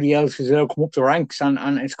nobody else is able to come up the ranks, and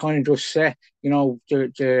it's kind of just set.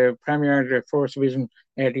 The Premier, the First Division,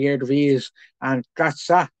 the Eredivisie, and that's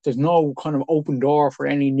that. There's no kind of open door for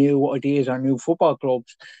any new ideas or new football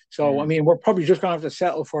clubs. So, I mean, we're probably just going to have to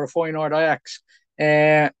settle for a Feyenoord Ajax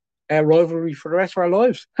rivalry for the rest of our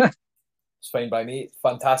lives. It's fine by me.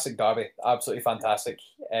 Fantastic derby, absolutely fantastic.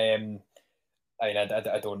 I mean,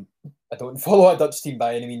 I don't follow a Dutch team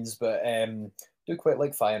by any means, but do quite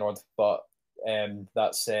like Feyenoord. But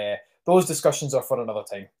that's those discussions are for another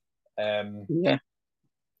time.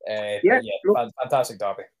 Fantastic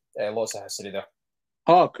derby. Lots of history there.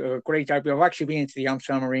 Oh, great derby! I've actually been to the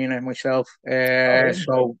Amsterdam Arena myself.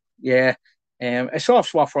 So yeah, a soft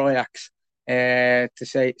spot for Ajax, to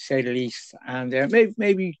say the least, and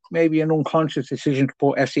maybe an unconscious decision to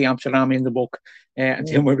put FC Amsterdam in the book and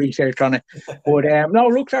do my research on it. But no,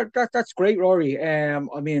 look, that's great, Rory. I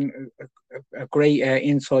mean, a great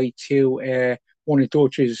insight to one of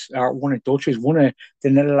the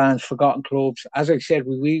Netherlands forgotten clubs. As I said,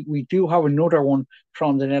 we do have another one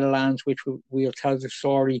from the Netherlands, which we'll tell the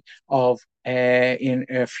story of in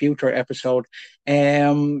a future episode.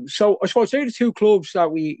 So I suppose they're the two clubs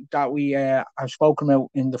that we have spoken about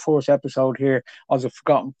in the first episode here of the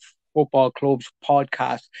Forgotten Football Clubs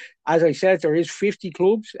podcast. As I said, there is 50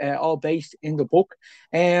 clubs, all based in the book.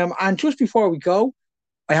 And just before we go,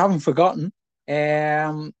 I haven't forgotten.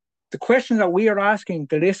 The question that we are asking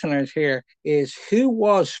the listeners here is, who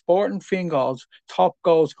was Sporting Fingal's top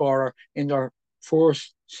goal scorer in their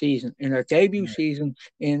first season, in their debut season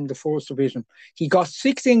in the First Division? He got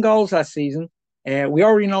 16 goals last season. We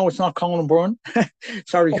already know it's not Conan Byrne.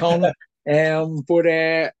 Sorry, Conan.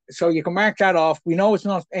 But so you can mark that off. We know it's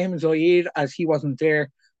not Eamon Zaid, as he wasn't there.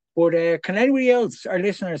 But can anybody else, our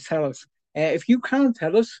listeners, tell us? If you can't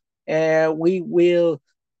tell us, we will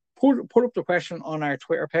put up the question on our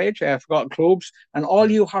Twitter page, Forgotten Clubs, and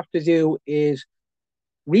all you have to do is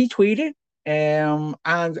retweet it and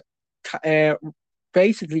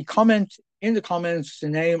basically comment in the comments the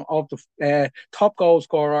name of the top goal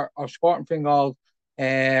scorer of Sporting Fingal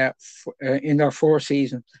in their first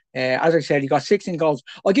season. As I said, he got 16 goals.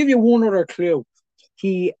 I'll give you one other clue.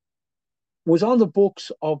 He was on the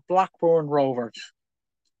books of Blackburn Rovers.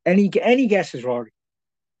 Any guesses, Rory?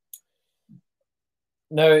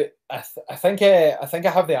 Now, I think I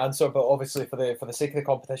have the answer, but obviously for the sake of the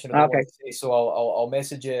competition, I don't want to say so. I'll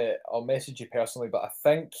message you. I'll message you personally, but I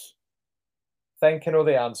think I know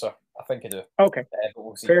the answer. I think I do. Okay, but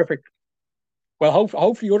we'll see. Perfect. Well,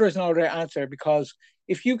 hopefully others know the answer, because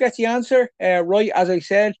if you get the answer right, as I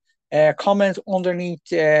said, comment underneath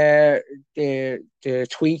the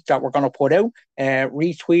tweet that we're going to put out,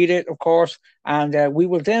 retweet it, of course, and we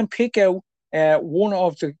will then pick out one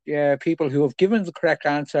of the people who have given the correct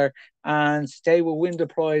answer, and they will win the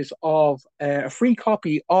prize of a free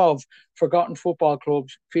copy of Forgotten Football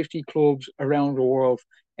Clubs, 50 clubs around the world.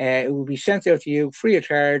 It will be sent out to you free of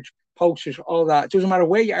charge, posters, all that. It doesn't matter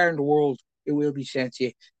where you are in the world, it will be sent to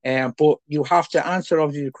you. But you have to answer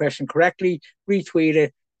obviously the question correctly, retweet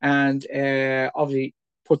it, and obviously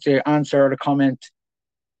put the answer or the comment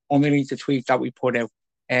underneath the tweet that we put out.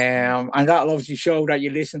 And that'll obviously show that you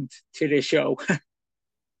listened to this show.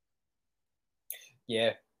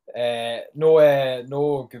 Yeah. No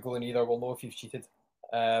Googling either. We'll know if you've cheated.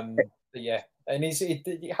 But yeah, and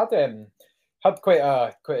he had quite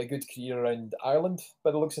a good career around Ireland by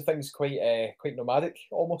the looks of things. Quite nomadic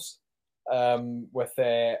almost. With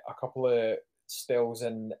a couple of spells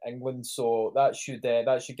in England, so that should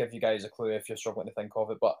give you guys a clue if you're struggling to think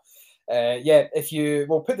of it. But yeah,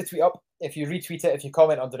 we'll put the tweet up, if you retweet it, if you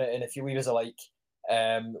comment under it, and if you leave us a like,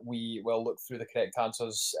 we will look through the correct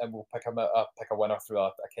answers and we'll pick a winner through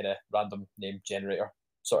a kind of random name generator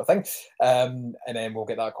sort of thing, and then we'll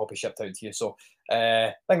get that copy shipped out to you. So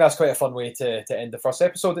I think that's quite a fun way to end the first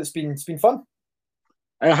episode. It's been fun.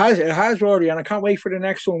 It has, Rory, and I can't wait for the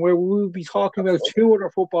next one, where we will be talking about two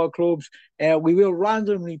other football clubs. We will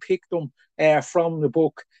randomly pick them from the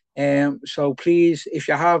book. So please, if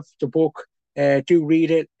you have the book, do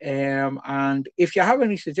read it. And if you have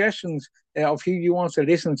any suggestions of who you want to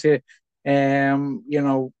listen to,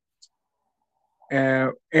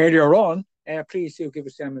 earlier on, please do give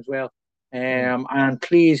us them as well. And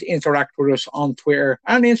please interact with us on Twitter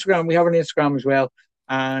and Instagram. We have an Instagram as well.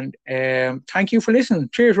 And thank you for listening.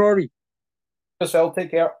 Cheers, Rory. Cheers, Phil.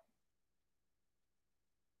 Take care.